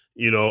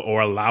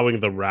 or allowing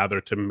them rather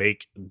to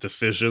make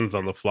decisions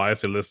on the fly.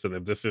 Say, listen,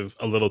 if this is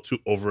a little too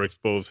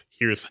overexposed,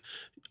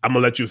 I'm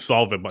gonna let you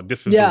solve it, but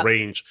this is the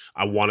range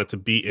I want it to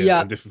be in,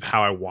 and this is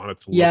how I want it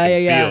to look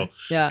and feel.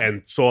 Yeah.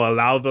 And so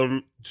allow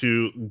them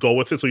to go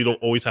with it, so you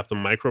don't always have to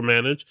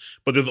micromanage.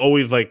 But there's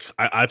always, like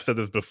I've said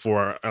this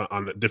before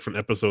on different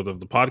episodes of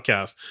the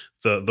podcast,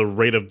 the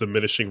rate of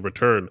diminishing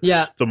return.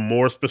 Yeah. The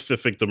more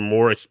specific, the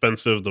more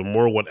expensive, the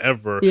more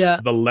whatever,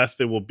 the less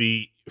it will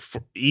be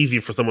easy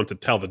for someone to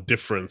tell the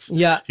difference.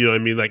 Yeah. You know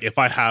what I mean? Like if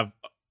I have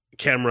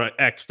camera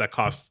X that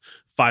costs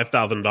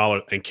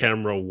 $5,000 and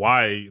camera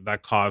Y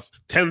that costs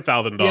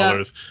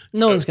 $10,000.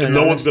 No one's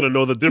gonna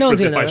know the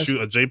difference if I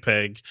shoot a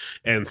JPEG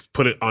and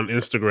put it on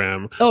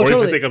Instagram, or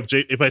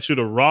totally. If I shoot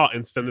a RAW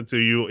and send it to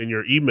you in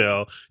your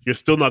email, you're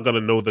still not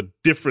gonna know the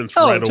difference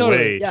right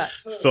away. Yeah,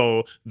 totally.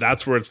 So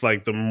that's where it's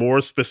like the more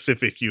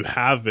specific you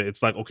have it,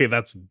 it's like, okay,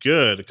 that's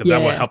good because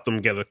that will help them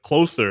get it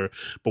closer.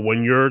 But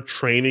when you're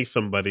training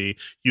somebody,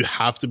 you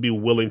have to be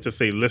willing to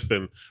say,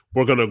 listen,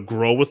 we're going to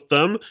grow with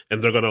them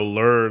and they're going to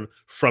learn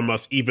from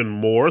us even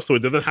more. So it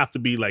doesn't have to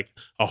be like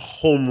a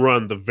home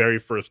run the very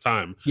first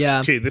time. Yeah.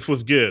 Okay, this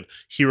was good.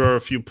 Here are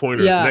a few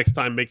pointers. Yeah. Next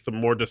time, make some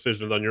more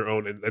decisions on your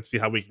own and let's see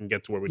how we can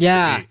get to where we need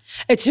to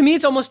be. To me,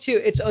 it's almost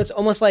it's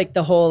almost like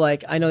the whole,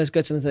 like, I know there's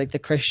good things like the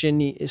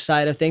Christian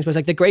side of things, but it's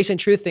like the grace and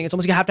truth thing. It's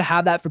almost you have to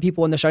have that for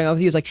people when they're starting off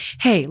with you. It's like,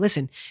 hey,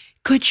 listen,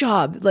 good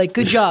job. Like,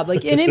 good job.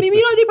 Like, and I mean,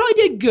 they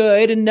probably did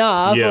good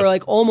enough or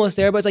like almost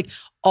there, but it's like,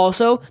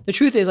 also, the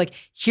truth is, like,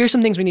 here's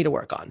some things we need to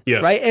work on,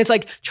 right? And it's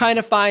like trying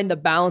to find the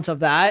balance of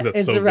that.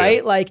 That's so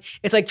right? Good. Like,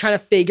 it's like trying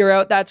to figure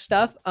out that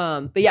stuff.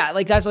 But yeah,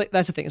 that's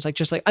the thing. It's like,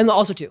 just like, and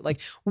also too, like,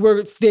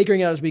 we're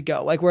figuring it out as we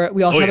go. Like,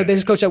 we also have a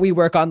business coach that we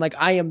work on. Like,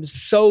 I am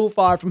so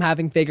far from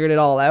having figured it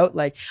all out.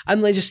 Like,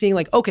 I'm like just seeing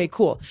like, okay,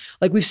 cool.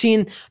 Like, we've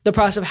seen the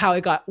process of how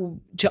it got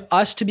to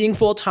us to being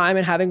full time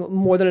and having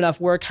more than enough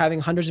work, having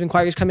hundreds of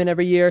inquiries come in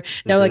every year.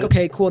 Now, like,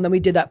 okay, cool. And then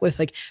we did that with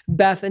like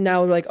Beth, and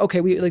now we're like,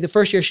 okay, we like the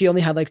first year she only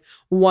had like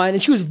one,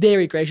 and she was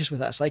very gracious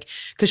with us, like,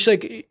 because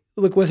she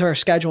like with her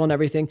schedule and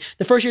everything.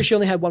 The first year she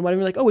only had one wedding.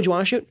 We're like, oh, would you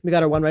want to shoot? We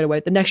got her one right away.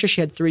 The next year she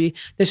had three.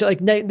 This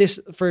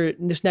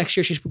next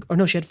year she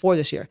had four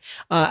this year.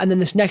 And then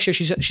this next year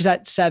she's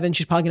at 7.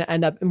 She's probably going to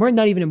end up, and we're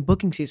not even in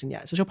booking season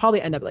yet, so she'll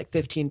probably end up at like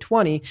 15,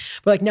 20.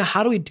 But like, now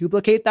how do we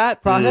duplicate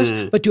that process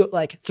but do it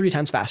like 3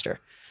 times faster?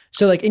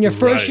 So like in your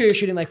first year, you're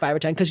shooting like 5 or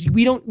 10 because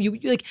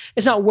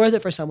it's not worth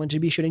it for someone to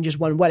be shooting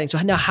just one wedding.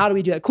 So now how do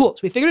we do that? Cool.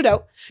 So we figured it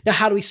out. Now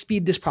how do we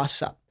speed this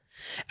process up?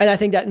 And I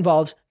think that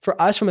involves, for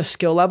us from a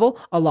skill level,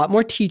 a lot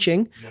more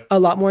teaching, a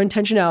lot more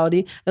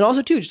intentionality, and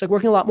also too, just like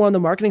working a lot more on the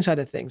marketing side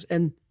of things.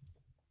 And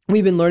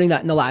we've been learning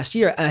that in the last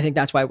year. And I think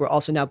that's why we're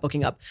also now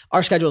booking up.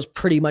 Our schedule is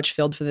pretty much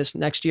filled for this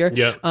next year.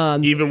 Yeah.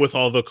 Even with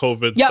all the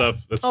COVID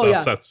stuff,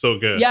 that's so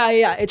good.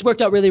 Yeah. It's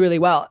worked out really, really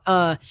well.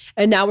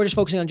 And now we're just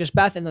focusing on just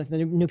Beth and like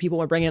the new people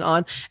we're bringing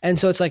on. And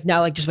so it's like now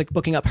like just like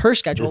booking up her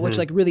schedule, which is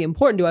like really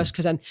important to us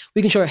because then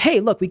we can show her, hey,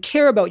 look, we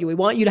care about you. We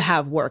want you to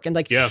have work. And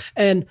like,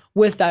 and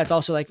with that, it's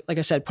also like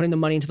I said, putting the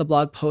money into the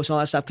blog post and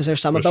all that stuff because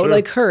there's some about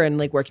like her and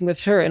like working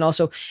with her. And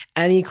also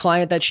any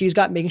client that she's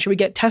got, making sure we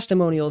get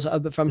testimonials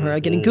from her,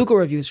 getting Google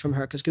reviews from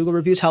her because Google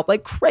reviews help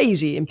like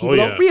crazy and people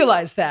don't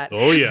realize that.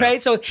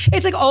 Right? So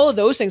it's like all of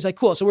those things like,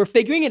 cool. So we're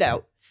figuring it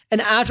out.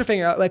 And as we're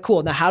figuring out, like,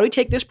 cool, now how do we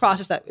take this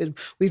process that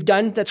we've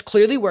done that's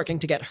clearly working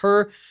to get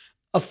her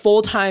a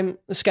full-time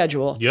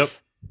schedule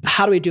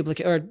how do we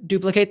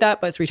duplicate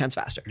that, but 3 times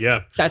faster?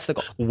 Yeah. That's the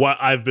goal. What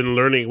I've been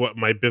learning, what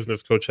my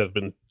business coach has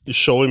been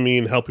showing me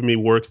and helping me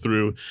work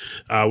through,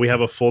 we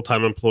have a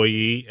full-time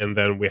employee and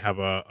then we have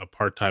a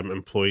part-time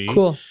employee.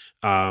 Cool.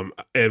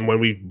 And when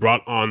we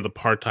brought on the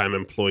part-time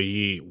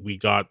employee, we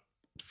got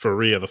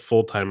Faria, the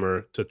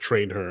full-timer, to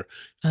train her.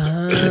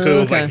 Because it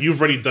was like, you've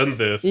already done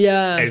this.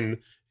 Yeah. And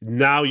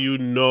now you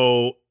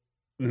know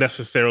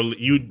necessarily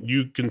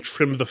you can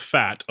trim the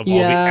fat of all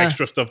the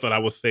extra stuff that I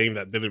was saying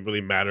that didn't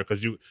really matter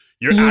because you're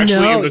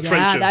actually in the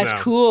trenches now. That's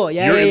cool.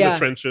 You're in the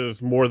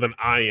trenches more than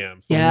I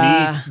am. So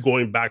me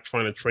going back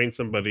trying to train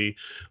somebody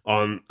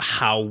on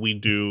how we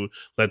do,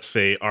 let's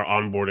say, our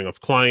onboarding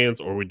of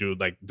clients, or we do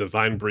like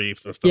design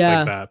briefs and stuff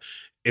like that.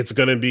 It's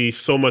going to be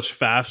so much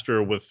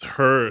faster with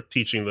her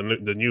teaching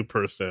the new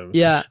person.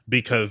 Yeah.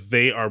 Because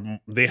they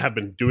have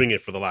been doing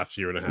it for the last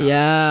year and a half.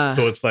 Yeah.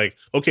 So it's like,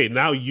 okay,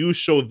 now you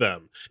show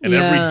them. And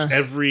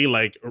every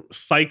like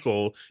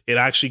cycle, it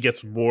actually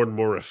gets more and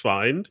more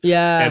refined.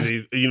 Yeah.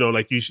 And you know,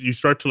 like you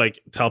start to like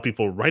tell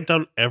people, write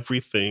down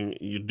everything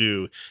you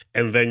do.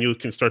 And then you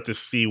can start to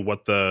see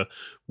what the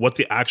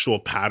actual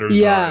patterns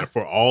are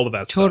for all of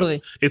that stuff.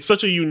 It's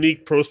such a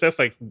unique process,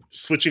 like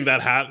switching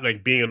that hat,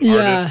 like being an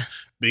artist,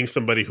 being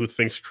somebody who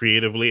thinks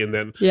creatively, and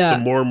then the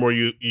more and more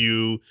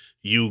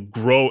you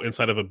grow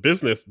inside of a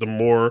business, the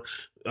more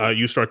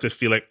you start to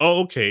see like,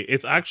 oh, okay,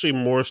 it's actually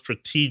more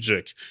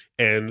strategic,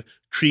 and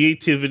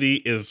creativity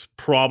is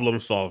problem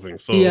solving.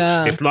 So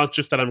it's not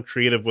just that I'm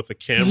creative with a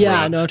camera.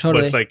 Yeah, no,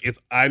 totally. But it's like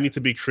I need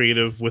to be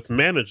creative with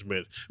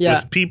management,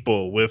 with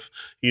people, with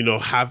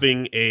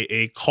having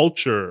a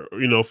culture,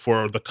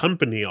 for the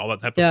company, all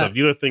that type of stuff.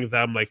 These are things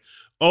that I'm like,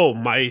 oh,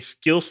 my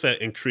skill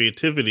set and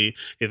creativity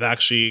is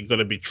actually going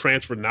to be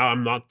transferred. Now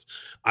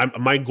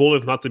my goal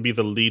is not to be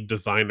the lead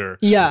designer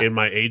in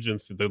my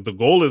agency. The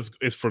goal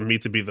is for me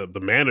to be the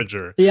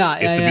manager. Be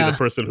the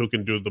person who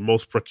can do the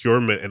most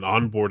procurement and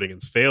onboarding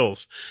and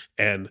sales.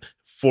 And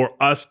for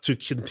us to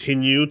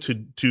continue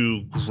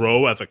to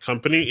grow as a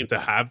company and to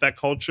have that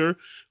culture,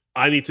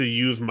 I need to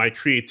use my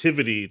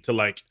creativity to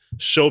like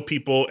show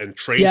people and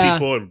train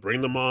people and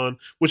bring them on,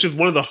 which is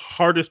one of the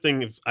hardest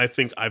things I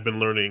think I've been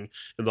learning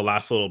in the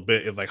last little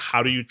bit, is like,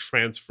 how do you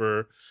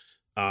transfer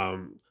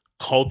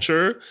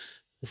culture?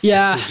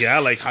 Yeah. Yeah.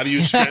 Like, how do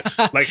you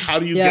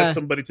get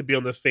somebody to be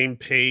on the same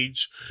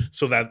page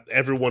so that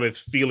everyone is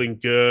feeling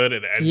good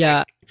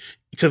and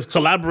because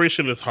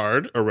collaboration is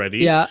hard already.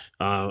 Yeah.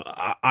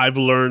 I've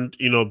learned,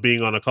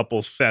 being on a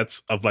couple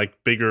sets of like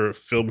bigger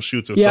film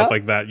shoots and stuff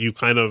like that, you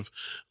kind of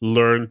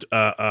learned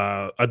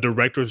a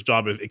director's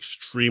job is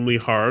extremely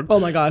hard. Oh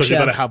my gosh. Because you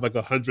got to have like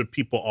 100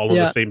 people all on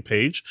the same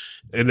page.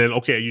 And then,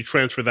 okay, you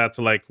transfer that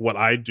to like what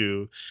I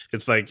do.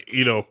 It's like,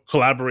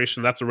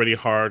 collaboration, that's already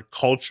hard.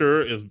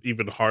 Culture is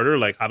even harder.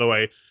 Like, how do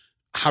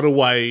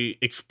I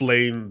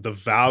explain the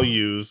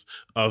values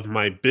of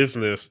my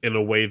business in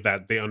a way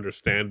that they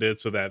understand it,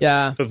 so that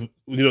because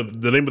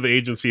the name of the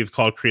agency is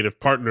called Creative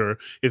Partner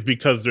is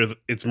because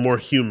it's more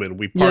human.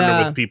 We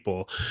partner with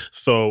people,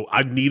 so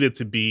I needed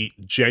to be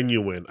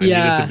genuine. I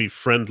needed to be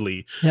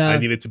friendly. I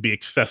needed to be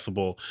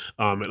accessible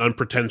and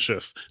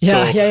unpretentious. You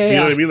know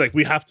what I mean? Like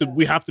we have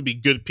to be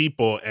good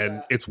people,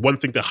 and it's one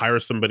thing to hire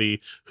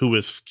somebody who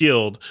is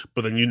skilled,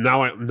 but then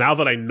now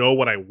that I know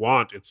what I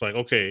want, it's like,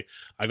 okay,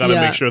 I got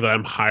to make sure that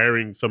I'm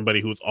hiring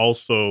somebody who's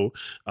also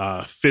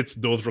fits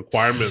those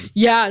requirements.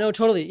 Yeah, no,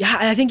 totally. Yeah,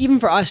 and I think even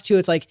for us too,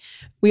 it's like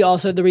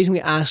the reason we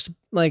asked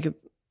like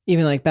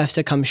even like Beth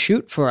to come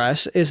shoot for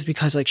us is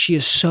because like she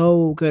is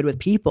so good with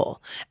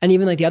people, and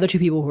even like the other 2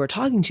 people who we're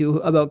talking to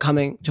about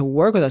coming to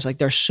work with us, like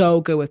they're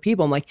so good with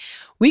people. I'm like,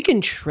 we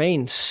can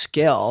train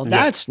skill.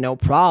 That's no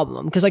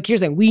problem. Because like here's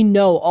the thing, we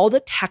know all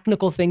the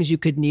technical things you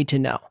could need to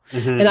know,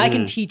 and I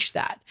can teach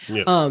that.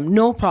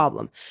 No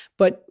problem.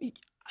 But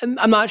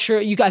I'm not sure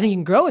I think you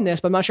can grow in this,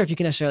 but I'm not sure if you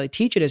can necessarily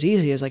teach it as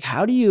easy as like,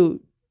 how do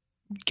you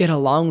get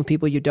along with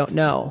people you don't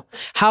know?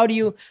 How do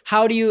you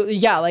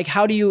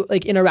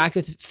like interact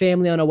with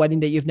family on a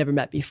wedding that you've never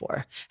met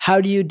before? How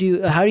do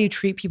you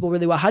treat people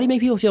really well? How do you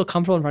make people feel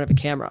comfortable in front of a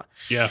camera?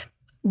 Yeah.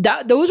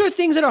 Those are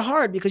things that are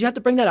hard because you have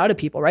to bring that out of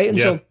people, right? And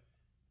so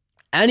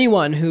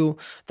anyone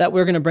that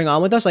we're going to bring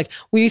on with us, like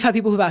we've had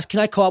people who've asked, can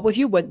I co-op with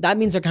you? But that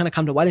means they're going to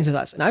come to weddings with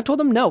us. And I've told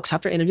them no, because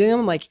after interviewing them,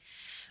 I'm like,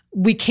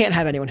 we can't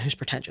have anyone who's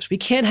pretentious. We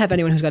can't have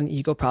anyone who's got an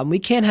ego problem. We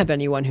can't have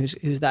anyone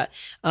who's that.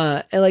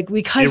 And like,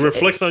 because it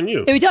reflects on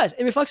you. It does.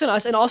 It reflects on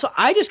us. And also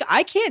I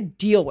can't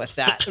deal with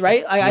that.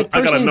 Right. I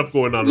got enough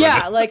going on.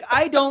 Yeah. Right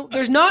now.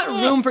 There's not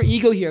room for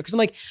ego here. Cause I'm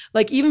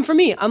like, even for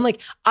me, I'm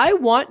like, I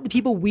want the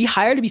people we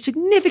hire to be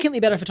significantly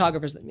better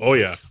photographers than me. Oh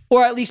yeah.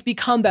 Or at least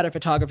become better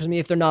photographers than me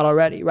if they're not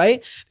already.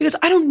 Right. Because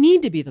I don't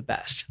need to be the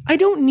best. I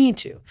don't need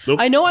to.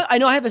 Nope. I know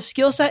I have a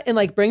skill set in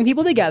like bringing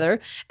people together,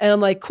 and I'm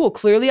like, cool.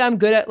 Clearly I'm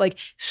good at like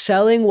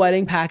selling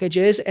wedding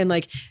packages and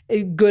like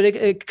a good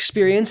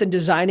experience and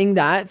designing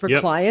that for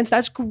clients.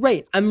 That's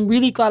great. I'm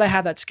really glad I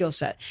have that skill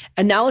set.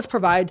 And now let's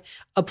provide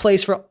a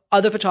place for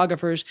other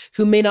photographers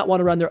who may not want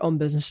to run their own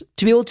business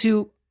to be able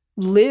to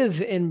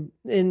live and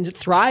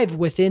thrive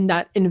within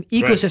that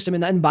ecosystem,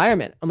 in that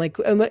environment. I'm like,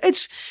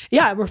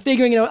 we're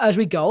figuring it out as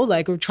we go.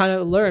 Like, we're trying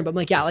to learn, but I'm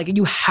like, yeah, like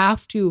you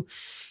have to,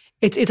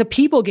 it's a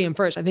people game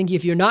first. I think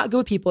if you're not good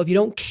with people, if you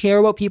don't care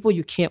about people,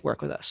 you can't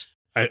work with us.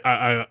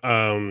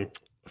 A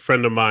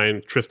friend of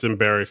mine, Tristan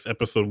Barrick's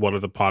episode 1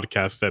 of the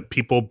podcast, said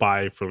people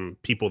buy from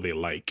people they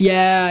like.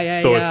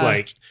 Yeah. So it's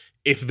like,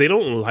 if they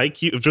don't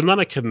like you, if there's not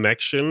a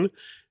connection,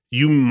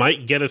 you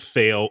might get a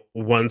sale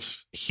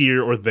once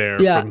here or there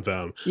from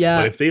them. Yeah.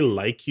 But if they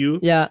like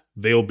you,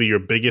 they'll be your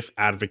biggest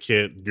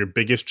advocate, your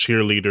biggest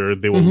cheerleader.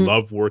 They will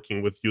love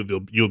working with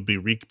you. You'll be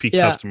repeat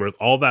customers,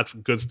 all that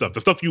good stuff.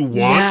 The stuff you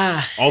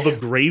want, all the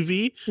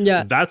gravy,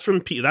 that's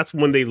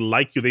when they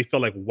like you. They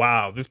feel like,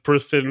 wow, this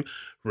person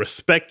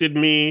respected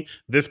me.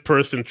 This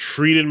person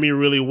treated me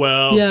really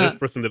well. This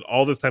person did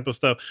all this type of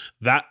stuff.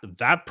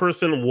 That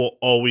person will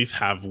always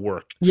have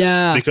work.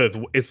 Because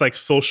it's like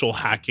social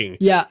hacking.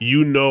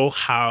 You know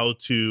how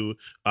to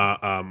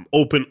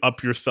open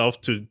up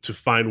yourself to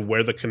find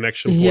where the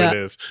connection point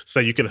is, so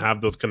you can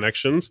have those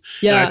connections.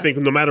 And I think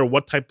no matter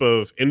what type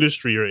of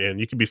industry you're in,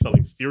 you could be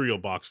selling cereal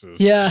boxes.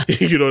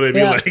 You know what I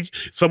mean? Like,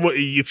 someone,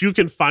 if you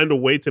can find a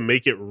way to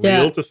make it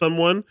real to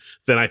someone,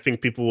 then I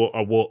think people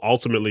will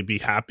ultimately be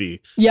happy.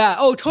 Yeah.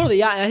 Oh, totally.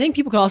 Yeah. And I think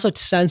people can also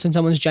sense when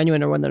someone's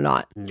genuine or when they're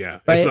not. Yeah.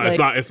 Right?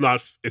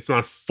 It's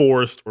not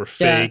forced or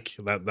fake.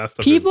 That's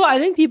people. I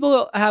think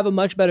people have a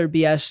much better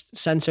BS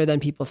sensor than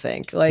people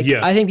think. Like,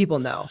 I think people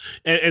know.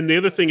 And the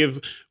other thing is,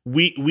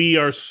 we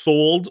are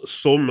sold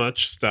so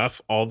much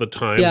stuff all the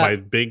time by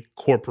big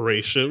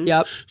corporations.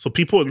 So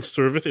people in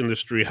service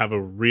industry have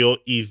a real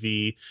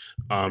easy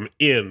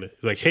in.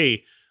 Like,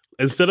 hey,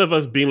 instead of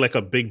us being like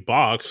a big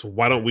box,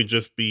 why don't we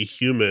just be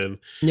human?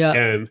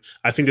 And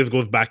I think this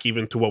goes back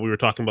even to what we were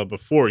talking about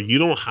before. You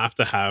don't have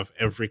to have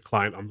every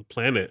client on the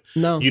planet.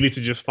 No. You need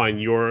to just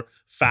find your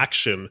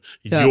faction,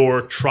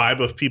 your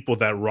tribe of people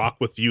that rock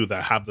with you,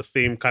 that have the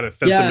same kind of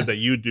sentiment that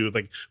you do.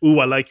 Like, ooh,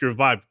 I like your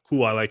vibe.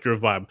 Cool, I like your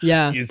vibe.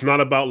 It's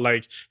not about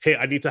like, hey,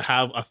 I need to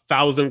have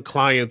 1,000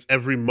 clients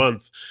every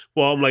month.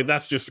 Well, I'm like,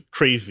 that's just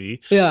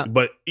crazy.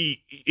 But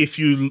if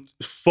you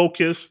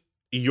focus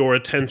your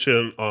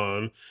attention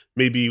on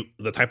maybe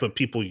the type of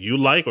people you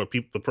like, or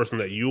the person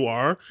that you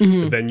are,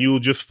 then you'll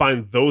just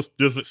find there's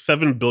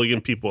 7 billion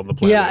people on the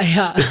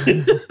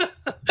planet.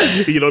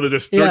 You know,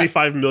 there's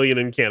 35 million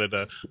in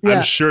Canada.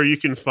 I'm sure you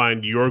can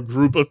find your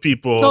group of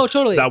people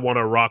that want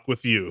to rock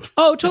with you.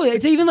 Oh, totally.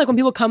 It's even like when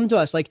people come to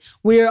us, like,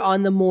 we're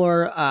on the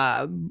more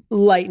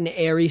light and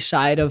airy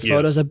side of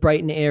photos, the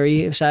bright and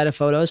airy side of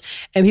photos.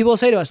 And people will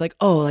say to us, like,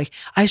 oh, like,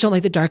 I just don't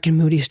like the dark and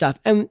moody stuff.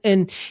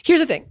 And here's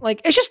the thing,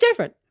 like, it's just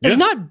different. It's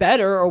not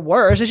better or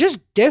worse. It's just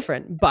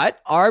different.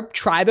 But our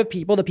tribe of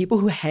people, the people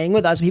who hang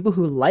with us, the people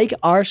who like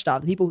our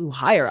stuff, the people who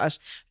hire us,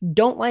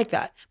 don't like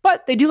that.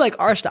 But they do like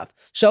our stuff.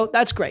 So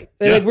that's great.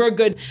 Like, we're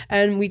good.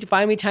 And we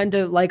tend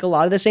to like a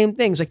lot of the same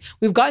things. Like,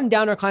 we've gotten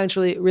down our clients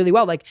really, really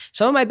well. Like,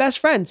 some of my best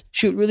friends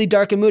shoot really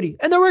dark and moody,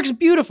 and their work's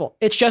beautiful.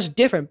 It's just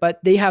different. But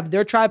they have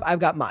their tribe. I've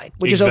got mine,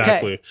 which is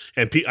okay.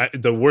 And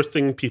the worst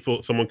thing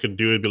someone could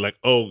do is be like,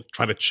 oh,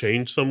 try to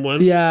change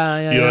someone. You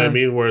know what I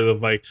mean? Where they're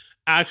like,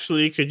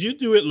 actually, could you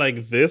do it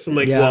like this? I'm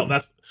like, well,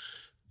 that's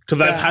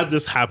because I've had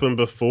this happen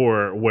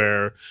before,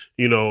 where,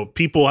 you know,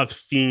 people have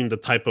seen the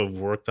type of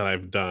work that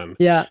I've done.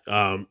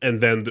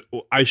 And then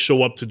I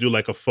show up to do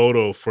like a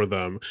photo for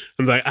them,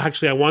 and like,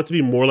 actually, I want it to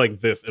be more like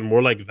this and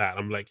more like that.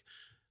 I'm like,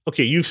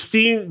 okay, you've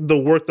seen the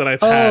work that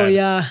I've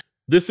had.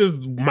 This is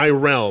my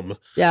realm.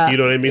 You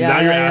know what I mean?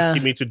 Now you're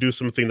asking me to do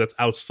something that's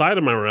outside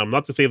of my realm.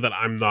 Not to say that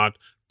I'm not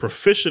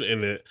proficient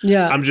in it.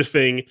 I'm just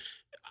saying,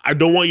 I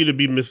don't want you to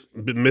be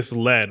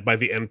misled by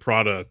the end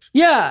product.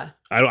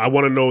 I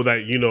want to know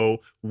that, you know,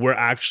 we're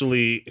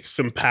actually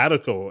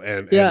simpatical.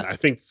 And I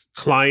think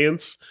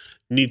clients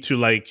need to,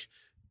 like,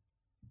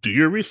 do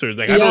your research.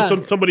 Like, I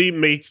know somebody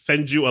may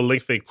send you a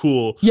link, say,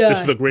 cool,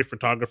 this is a great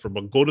photographer,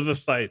 but go to the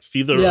site,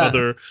 see their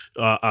other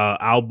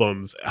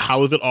albums.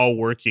 How is it all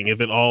working?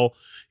 Is it all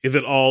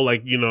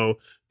like, you know,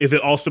 is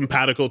it all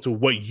simpatical to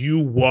what you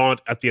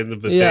want at the end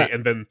of the day?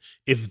 And then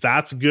if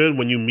that's good,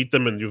 when you meet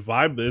them and you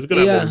vibe, it's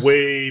going to have a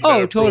way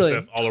better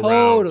process all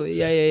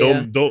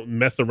around. Don't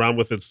mess around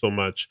with it so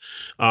much.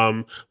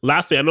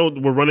 Lastly, I know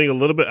we're running a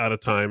little bit out of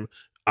time.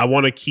 I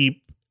want to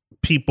keep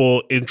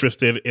people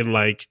interested in,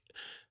 like,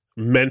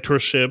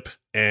 mentorship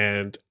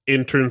and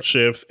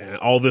internships and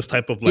all this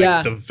type of,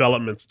 like,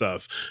 development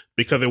stuff,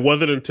 because it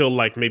wasn't until,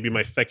 like, maybe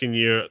my second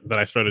year that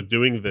I started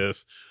doing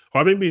this.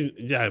 Or maybe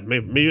at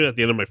the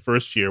end of my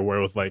first year, where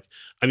it was like,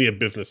 I need a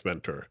business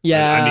mentor.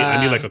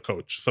 I need like a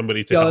coach,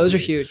 somebody to help those me.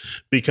 Are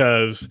huge.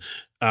 Because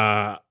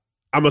I'm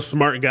a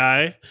smart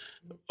guy,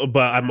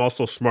 but I'm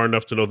also smart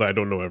enough to know that I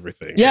don't know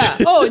everything.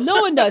 Oh, no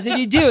one does. If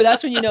you do,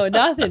 that's when you know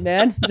nothing,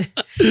 man.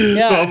 So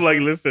I'm like,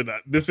 listen,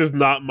 this is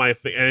not my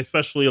thing. And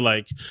especially,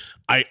 like,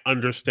 I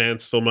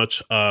understand so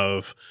much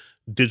of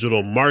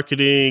digital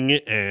marketing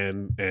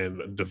and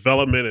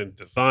development and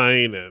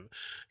design and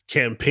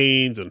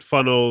campaigns and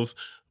funnels.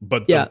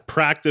 But the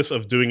practice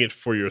of doing it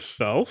for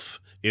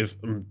yourself is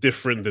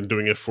different than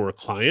doing it for a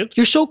client.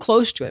 You're so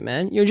close to it,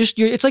 man.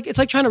 It's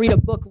like trying to read a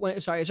book when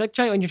it's like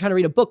when you're trying to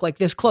read a book like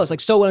this close. Like,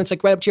 so when it's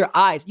like right up to your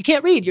eyes, you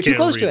can't read. You're too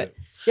close to it.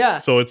 Yeah.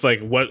 So it's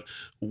like,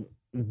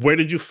 where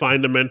did you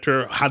find a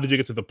mentor? How did you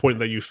get to the point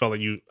that you felt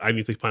like I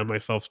need to find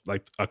myself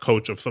like a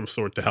coach of some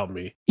sort to help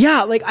me?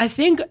 Yeah. Like, I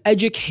think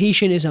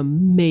education is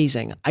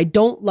amazing. I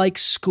don't like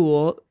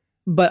school,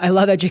 but I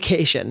love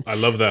education. I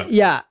love that.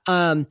 Yeah.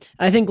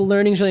 I think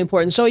learning is really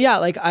important. So yeah,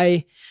 like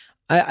I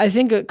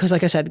think, because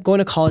like I said, going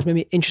to college made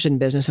me interested in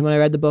business. And when I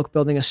read the book,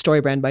 Building a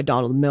Story Brand by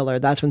Donald Miller,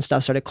 that's when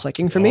stuff started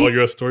clicking for me. Oh,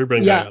 you're a story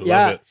brand guy. I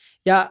love it.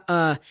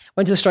 Yeah.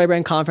 Went to the Story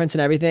Brand conference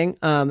and everything.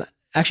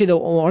 Actually,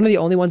 one of the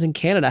only ones in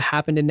Canada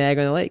happened in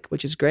Niagara-on-the-Lake,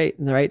 which is great,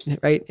 right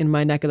in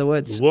my neck of the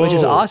woods, which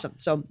is awesome.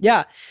 So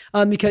yeah,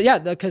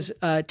 because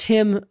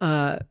Tim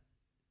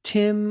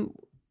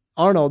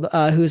Arnold,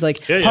 who's like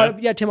Tim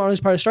Arnold is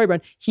part of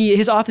Storybrand.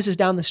 His office is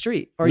down the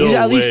street, or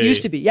at least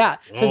used to be. Yeah,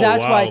 so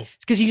that's why.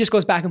 It's because he just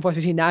goes back and forth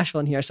between Nashville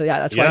and here. So yeah,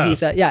 that's why he's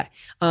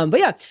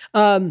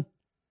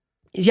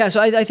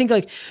so I think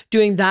like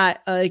doing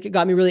that it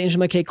got me really interested. I'm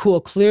like, okay, cool.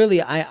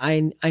 Clearly,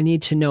 I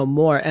need to know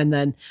more. And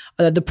then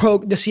the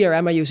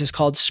CRM I use is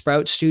called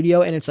Sprout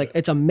Studio, and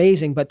it's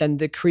amazing. But then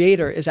the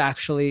creator is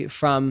actually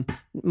from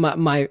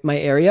my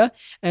area,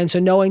 and so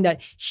knowing that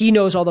he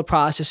knows all the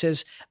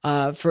processes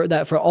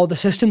for all the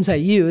systems I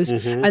use,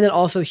 and then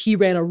also he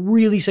ran a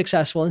really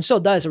successful and still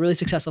does a really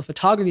successful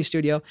photography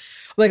studio. I'm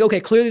like,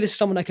 okay, clearly this is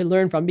someone I can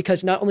learn from,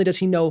 because not only does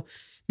he know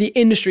the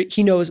industry,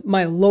 he knows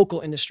my local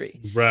industry.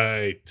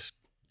 Right.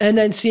 And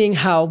then seeing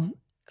how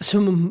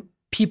some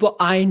people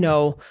I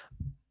know,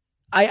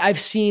 I've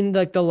seen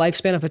like the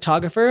lifespan of a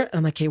photographer, and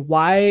I'm like, okay,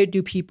 why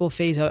do people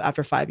phase out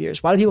after 5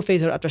 years? Why do people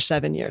phase out after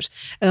 7 years?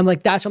 And I'm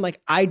like,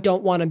 I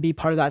don't want to be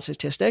part of that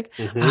statistic.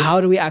 How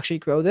do we actually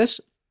grow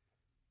this?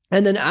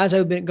 And then as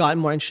I've gotten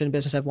more interested in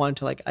business, I've wanted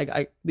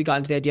to we got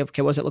into the idea of,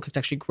 okay, what does it look like to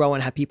actually grow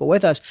and have people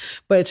with us?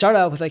 But it started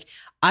out with like,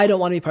 I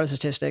don't want to be part of the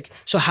statistic.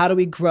 So how do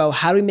we grow?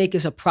 How do we make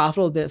this a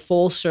profitable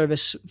full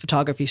service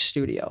photography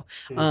studio?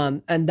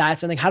 And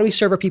how do we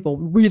serve our people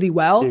really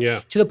well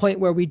to the point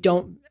where we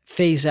don't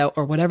phase out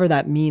or whatever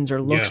that means or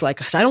looks like?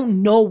 Because I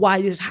don't know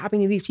why this is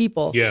happening to these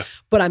people,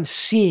 but I'm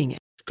seeing it.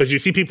 Because you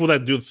see people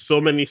that do so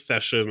many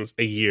sessions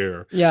a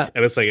year. Yeah.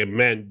 And it's like,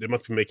 man, they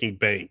must be making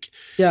bank.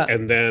 Yeah.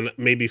 And then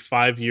maybe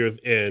 5 years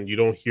in, you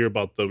don't hear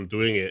about them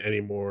doing it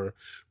anymore.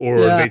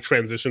 Or they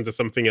transition to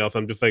something else.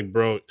 I'm just like,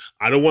 bro,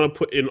 I don't want to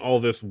put in all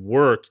this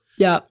work.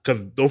 Yeah.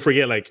 Because don't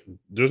forget, like,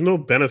 there's no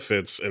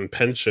benefits and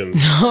pensions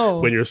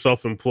when you're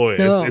self-employed.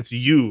 No. It's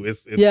you.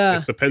 It's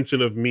the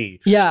pension of me.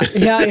 Yeah,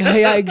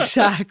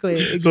 exactly.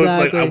 So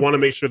it's like, I want to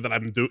make sure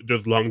that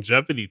there's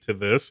longevity to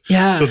this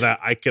so that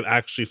I can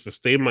actually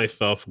sustain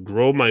myself,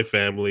 grow my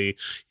family,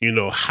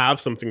 have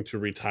something to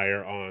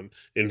retire on,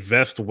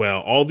 invest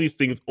well. All these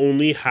things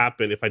only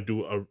happen if I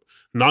do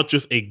not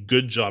just a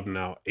good job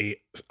now, a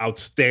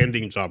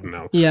outstanding job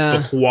now. Yeah.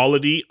 The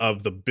quality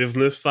of the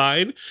business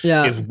side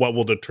is what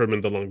will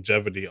determine the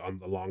longevity on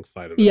the long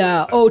side of it.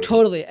 Yeah. Oh,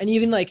 totally. And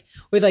even like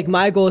with like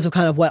my goals of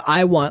kind of what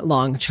I want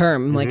long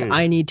term, like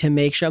I need to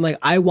make sure,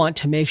 I want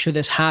to make sure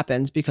this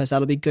happens because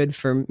that'll be good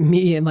for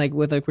me and like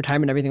with like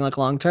retirement and everything like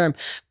long term.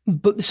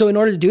 But so in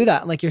order to do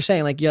that, like you're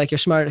saying, you're a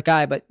smart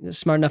guy, but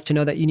smart enough to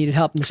know that you needed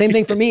help. And the same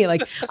thing for me,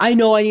 like I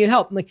know I needed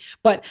help. I'm like,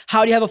 but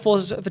how do you have a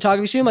full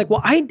photography studio? I'm like,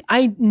 well,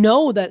 I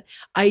know that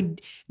I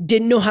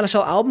didn't know how to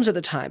sell albums at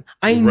the time.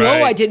 I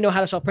know I didn't know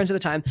how to sell prints at the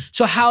time.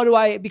 So how do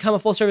I become a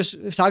full service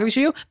photography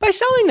studio? By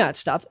selling that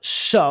stuff.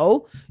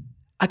 So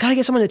I got to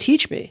get someone to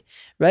teach me.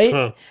 Right.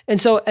 Huh.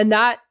 And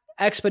that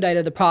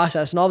expedited the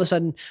process. And all of a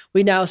sudden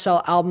we now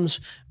sell albums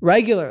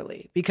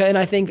regularly and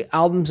I think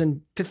albums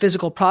and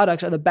physical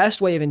products are the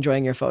best way of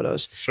enjoying your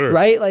photos. Sure.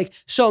 Right.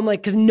 So I'm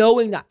like, cause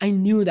knowing that I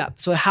knew that.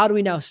 So how do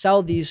we now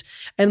sell these?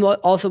 And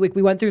also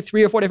we went through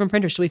 3 or 4 different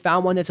printers. So we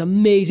found one that's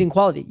amazing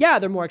quality. Yeah.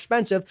 They're more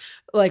expensive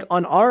like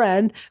on our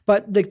end,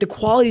 but the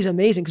quality is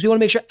amazing because we want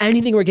to make sure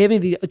anything we're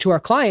giving to our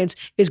clients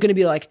is going to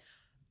be like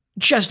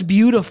just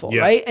beautiful,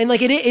 right? And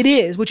like it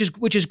is, which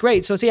is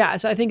great. So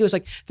I think it was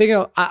like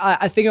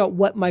I figure out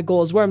what my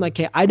goals were. I'm like,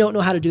 okay, I don't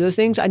know how to do those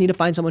things. I need to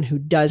find someone who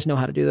does know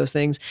how to do those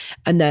things.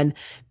 And then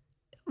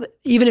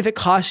even if it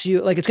costs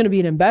you, like it's going to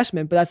be an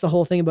investment, but that's the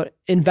whole thing about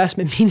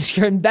investment means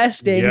you're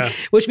investing,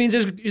 which means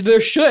there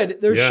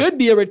should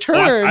be a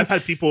return. I've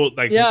had people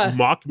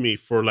mock me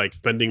for like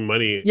spending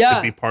money to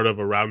be part of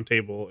a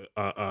roundtable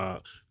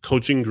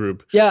coaching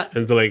group. Yeah.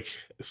 And they're like,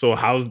 so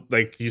how,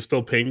 like, you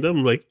still paying them?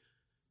 I'm like,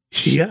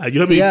 yeah, you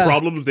know how many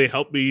problems they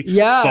help me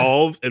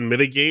solve and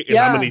mitigate, and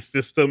how many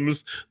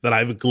systems that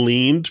I've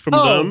gleaned from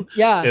them.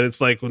 Yeah. And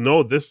it's like,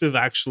 no, this is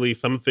actually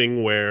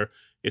something where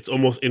it's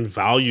almost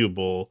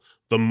invaluable.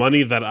 The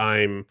money that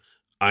I'm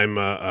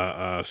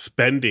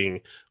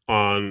spending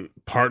on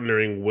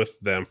partnering with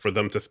them for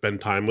them to spend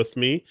time with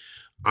me,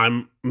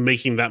 I'm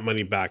making that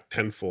money back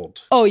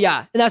tenfold. Oh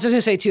yeah. And that's what I was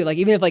gonna say too. Like,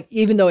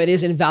 even though it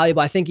is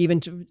invaluable, I think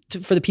even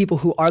for the people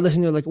who are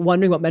listening to like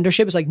wondering what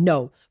mentorship is, like,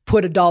 no,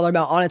 put a dollar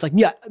amount on it. It's like,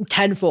 yeah,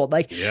 tenfold.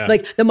 Like,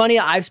 like the money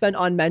I've spent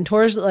on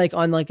mentors, like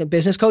on like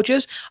business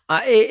coaches,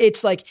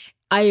 it's like,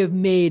 I have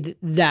made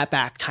that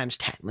back times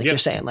 10, like you're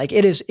saying. Like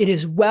it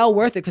is well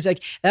worth it. Cause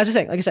like, that's the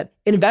thing. Like I said,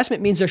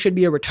 investment means there should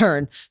be a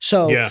return.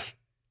 So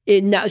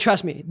now,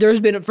 trust me, there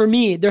has been a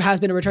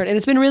return, and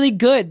it's been really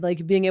good.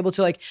 Like being able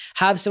to like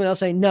have someone else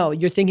say, no,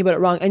 you're thinking about it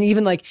wrong. And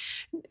even like,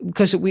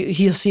 because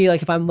he'll see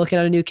like if I'm looking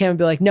at a new camera,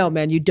 be like, no,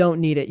 man, you don't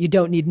need it. You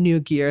don't need new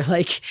gear.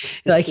 Like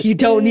you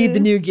don't need the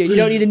new gear. You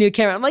don't need the new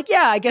camera. I'm like,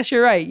 yeah, I guess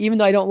you're right. Even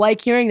though I don't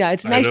like hearing that,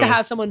 it's nice to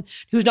have someone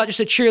who's not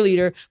just a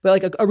cheerleader, but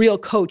like a real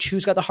coach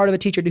who's got the heart of a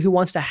teacher, who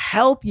wants to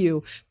help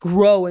you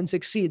grow and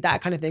succeed,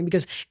 that kind of thing.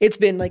 Because it's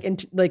been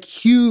like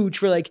huge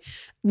for like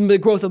the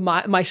growth of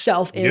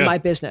myself and my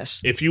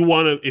business. If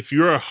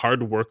you're a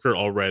hard worker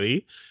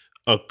already,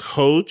 a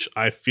coach,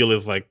 I feel,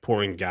 is like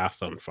pouring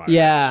gas on fire.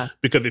 Yeah.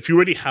 Because if you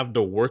already have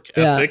the work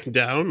ethic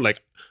down,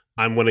 like,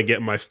 I'm going to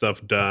get my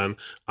stuff done,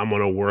 I'm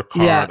going to work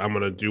hard, I'm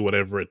going to do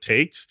whatever it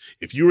takes.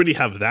 If you already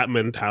have that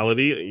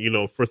mentality,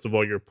 first of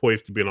all, you're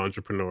poised to be an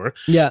entrepreneur.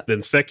 Yeah.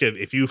 Then second,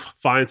 if you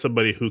find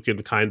somebody who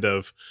can kind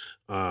of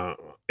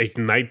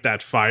ignite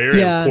that fire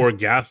and pour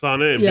gas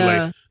on it and be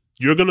like,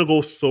 you're going to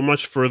go so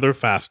much further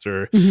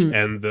faster,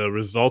 and the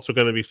results are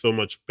going to be so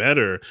much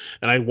better.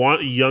 And I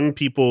want young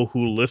people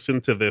who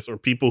listen to this, or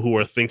people who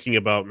are thinking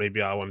about, maybe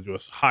I want to do a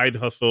side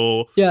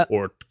hustle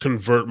or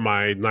convert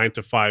my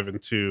 9-to-5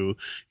 into,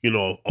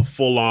 a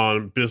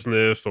full-on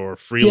business or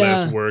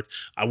freelance work.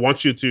 I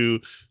want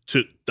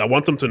I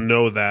want them to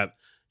know that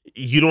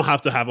you don't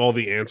have to have all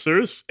the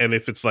answers. And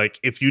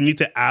if you need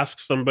to ask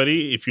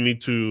somebody, if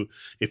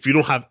you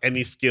don't have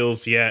any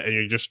skills yet and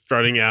you're just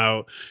starting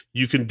out,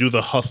 you can do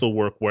the hustle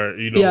work where,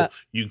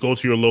 you go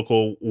to your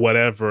local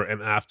whatever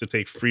and ask to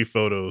take free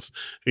photos.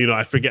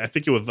 I forget, I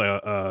think it was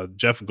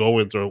Jeff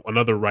Goins or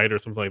another writer,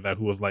 something like that,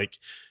 who was like,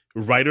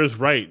 writers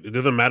write. It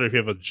doesn't matter if you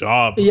have a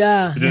job.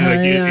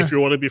 If you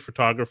want to be a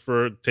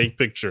photographer, take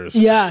pictures.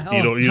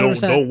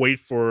 Don't wait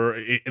for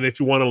it. And if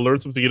you want to learn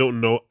something you don't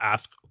know,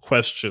 ask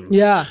questions.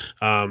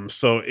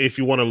 So if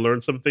you want to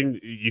learn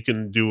something, you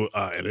can do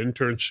an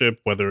internship,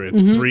 whether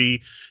it's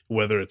free,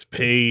 whether it's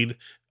paid.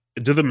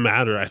 It doesn't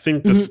matter. I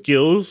think the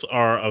skills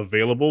are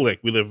available.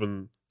 Like, we live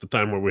in the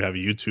time where we have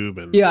YouTube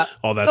and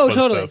all that fun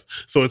stuff.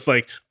 So it's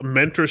like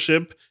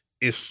mentorship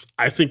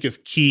I think is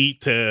key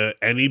to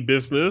any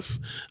business.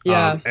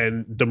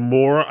 And the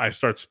more I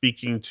start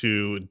speaking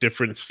to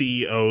different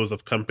CEOs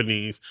of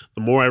companies,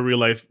 the more I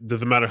realize it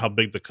doesn't matter how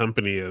big the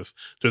company is,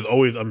 there's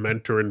always a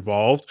mentor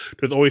involved.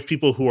 There's always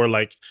people who are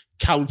like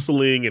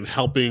counseling and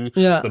helping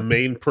the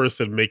main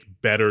person make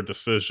better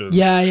decisions.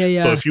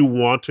 So if you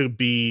want to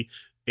be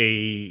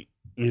a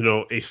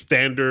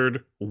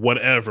standard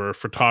whatever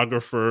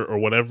photographer or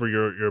whatever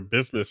your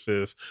business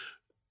is,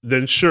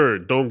 then sure,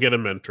 don't get a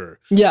mentor.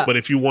 But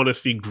if you want to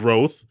see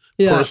growth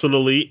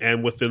personally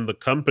and within the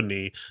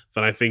company,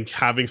 then I think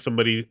having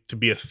somebody to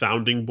be a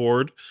sounding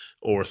board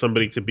or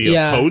somebody to be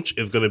a coach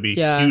is going to be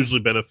hugely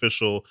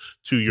beneficial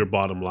to your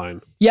bottom line.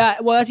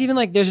 Well, that's even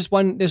like, there's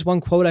one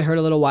quote I heard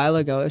a little while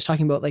ago. It was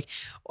talking about like,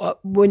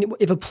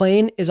 if a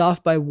plane is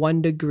off by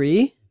 1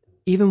 degree,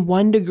 even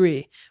 1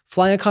 degree,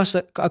 flying across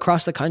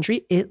the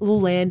country, it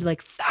will land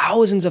like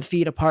thousands of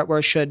feet apart where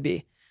it should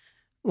be.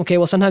 Okay,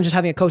 well, sometimes just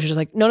having a coach is just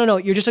like, no,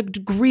 you're just a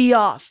degree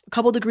off, a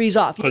couple degrees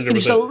off. You can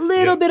just a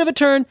little bit of a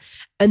turn,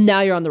 and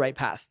now you're on the right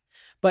path.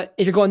 But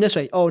if you're going this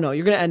way, oh no,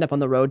 you're going to end up on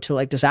the road to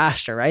like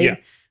disaster,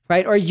 right?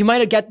 Right? Or you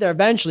might get there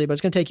eventually, but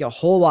it's going to take you a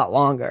whole lot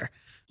longer.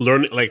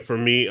 Learning, like for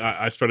me,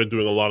 I started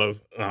doing a lot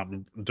of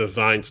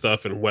design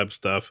stuff and web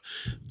stuff,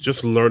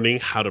 just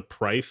learning how to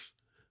price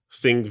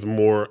things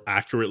more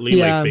accurately,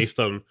 like based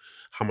on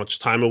how much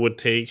time it would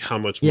take, how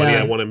much money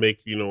I want to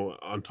make,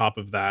 on top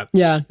of that,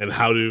 and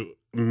how to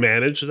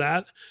manage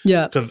that.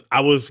 Because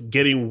I was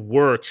getting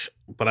work,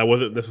 but I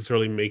wasn't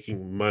necessarily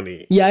making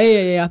money.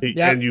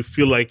 And you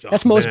feel like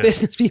that's most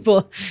business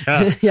people.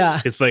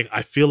 It's like,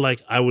 I feel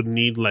like I would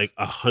need like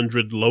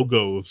 100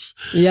 logos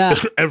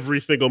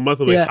every single month.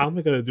 I'm like, how am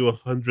I going to do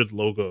 100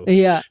 logos?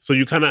 So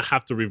you kind of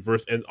have to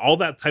reverse, and all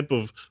that type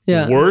of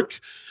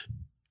work.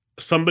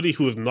 Somebody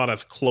who is not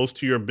as close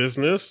to your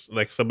business,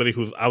 like somebody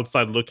who's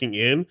outside looking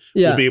in,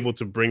 will be able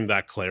to bring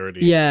that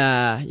clarity.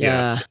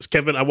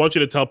 Kevin, I want you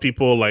to tell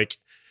people, like,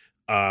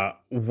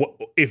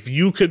 if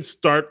you could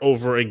start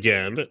over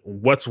again,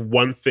 what's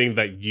one thing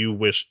that you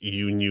wish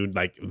you knew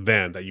like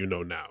then that you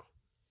know now?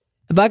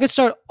 If I could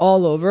start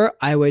all over,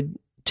 I would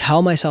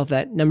tell myself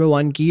that, number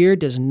one, gear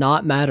does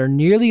not matter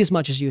nearly as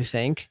much as you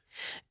think.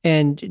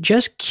 and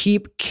just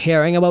keep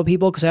caring about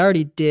people, because I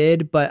already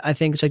did, but I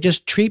think it's like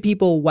just treat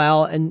people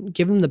well and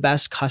give them the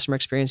best customer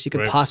experience you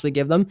could possibly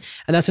give them,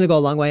 and that's going to go a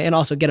long way. And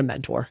also get a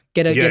mentor,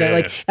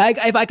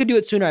 if I could do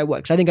it sooner, I would,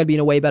 because I think I'd be in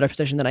a way better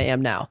position than I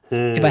am now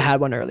if I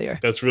had one earlier.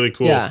 That's really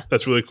cool. Yeah.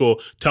 That's really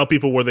cool. Tell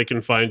people where they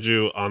can find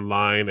you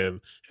online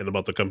and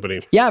about the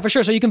company. Yeah, for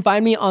sure. So you can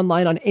find me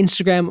online on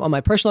Instagram on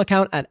my personal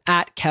account at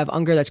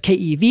 @KevUnger. That's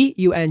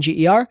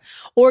KEVUNGER.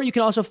 Or you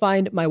can also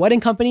find my wedding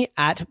company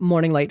at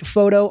Morning Light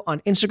Photo on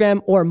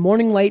Instagram, or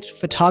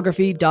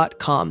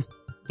morninglightphotography.com.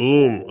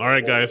 Boom. All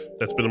right, guys.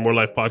 That's been a More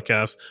Life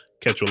podcast.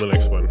 Catch you on the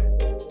next one.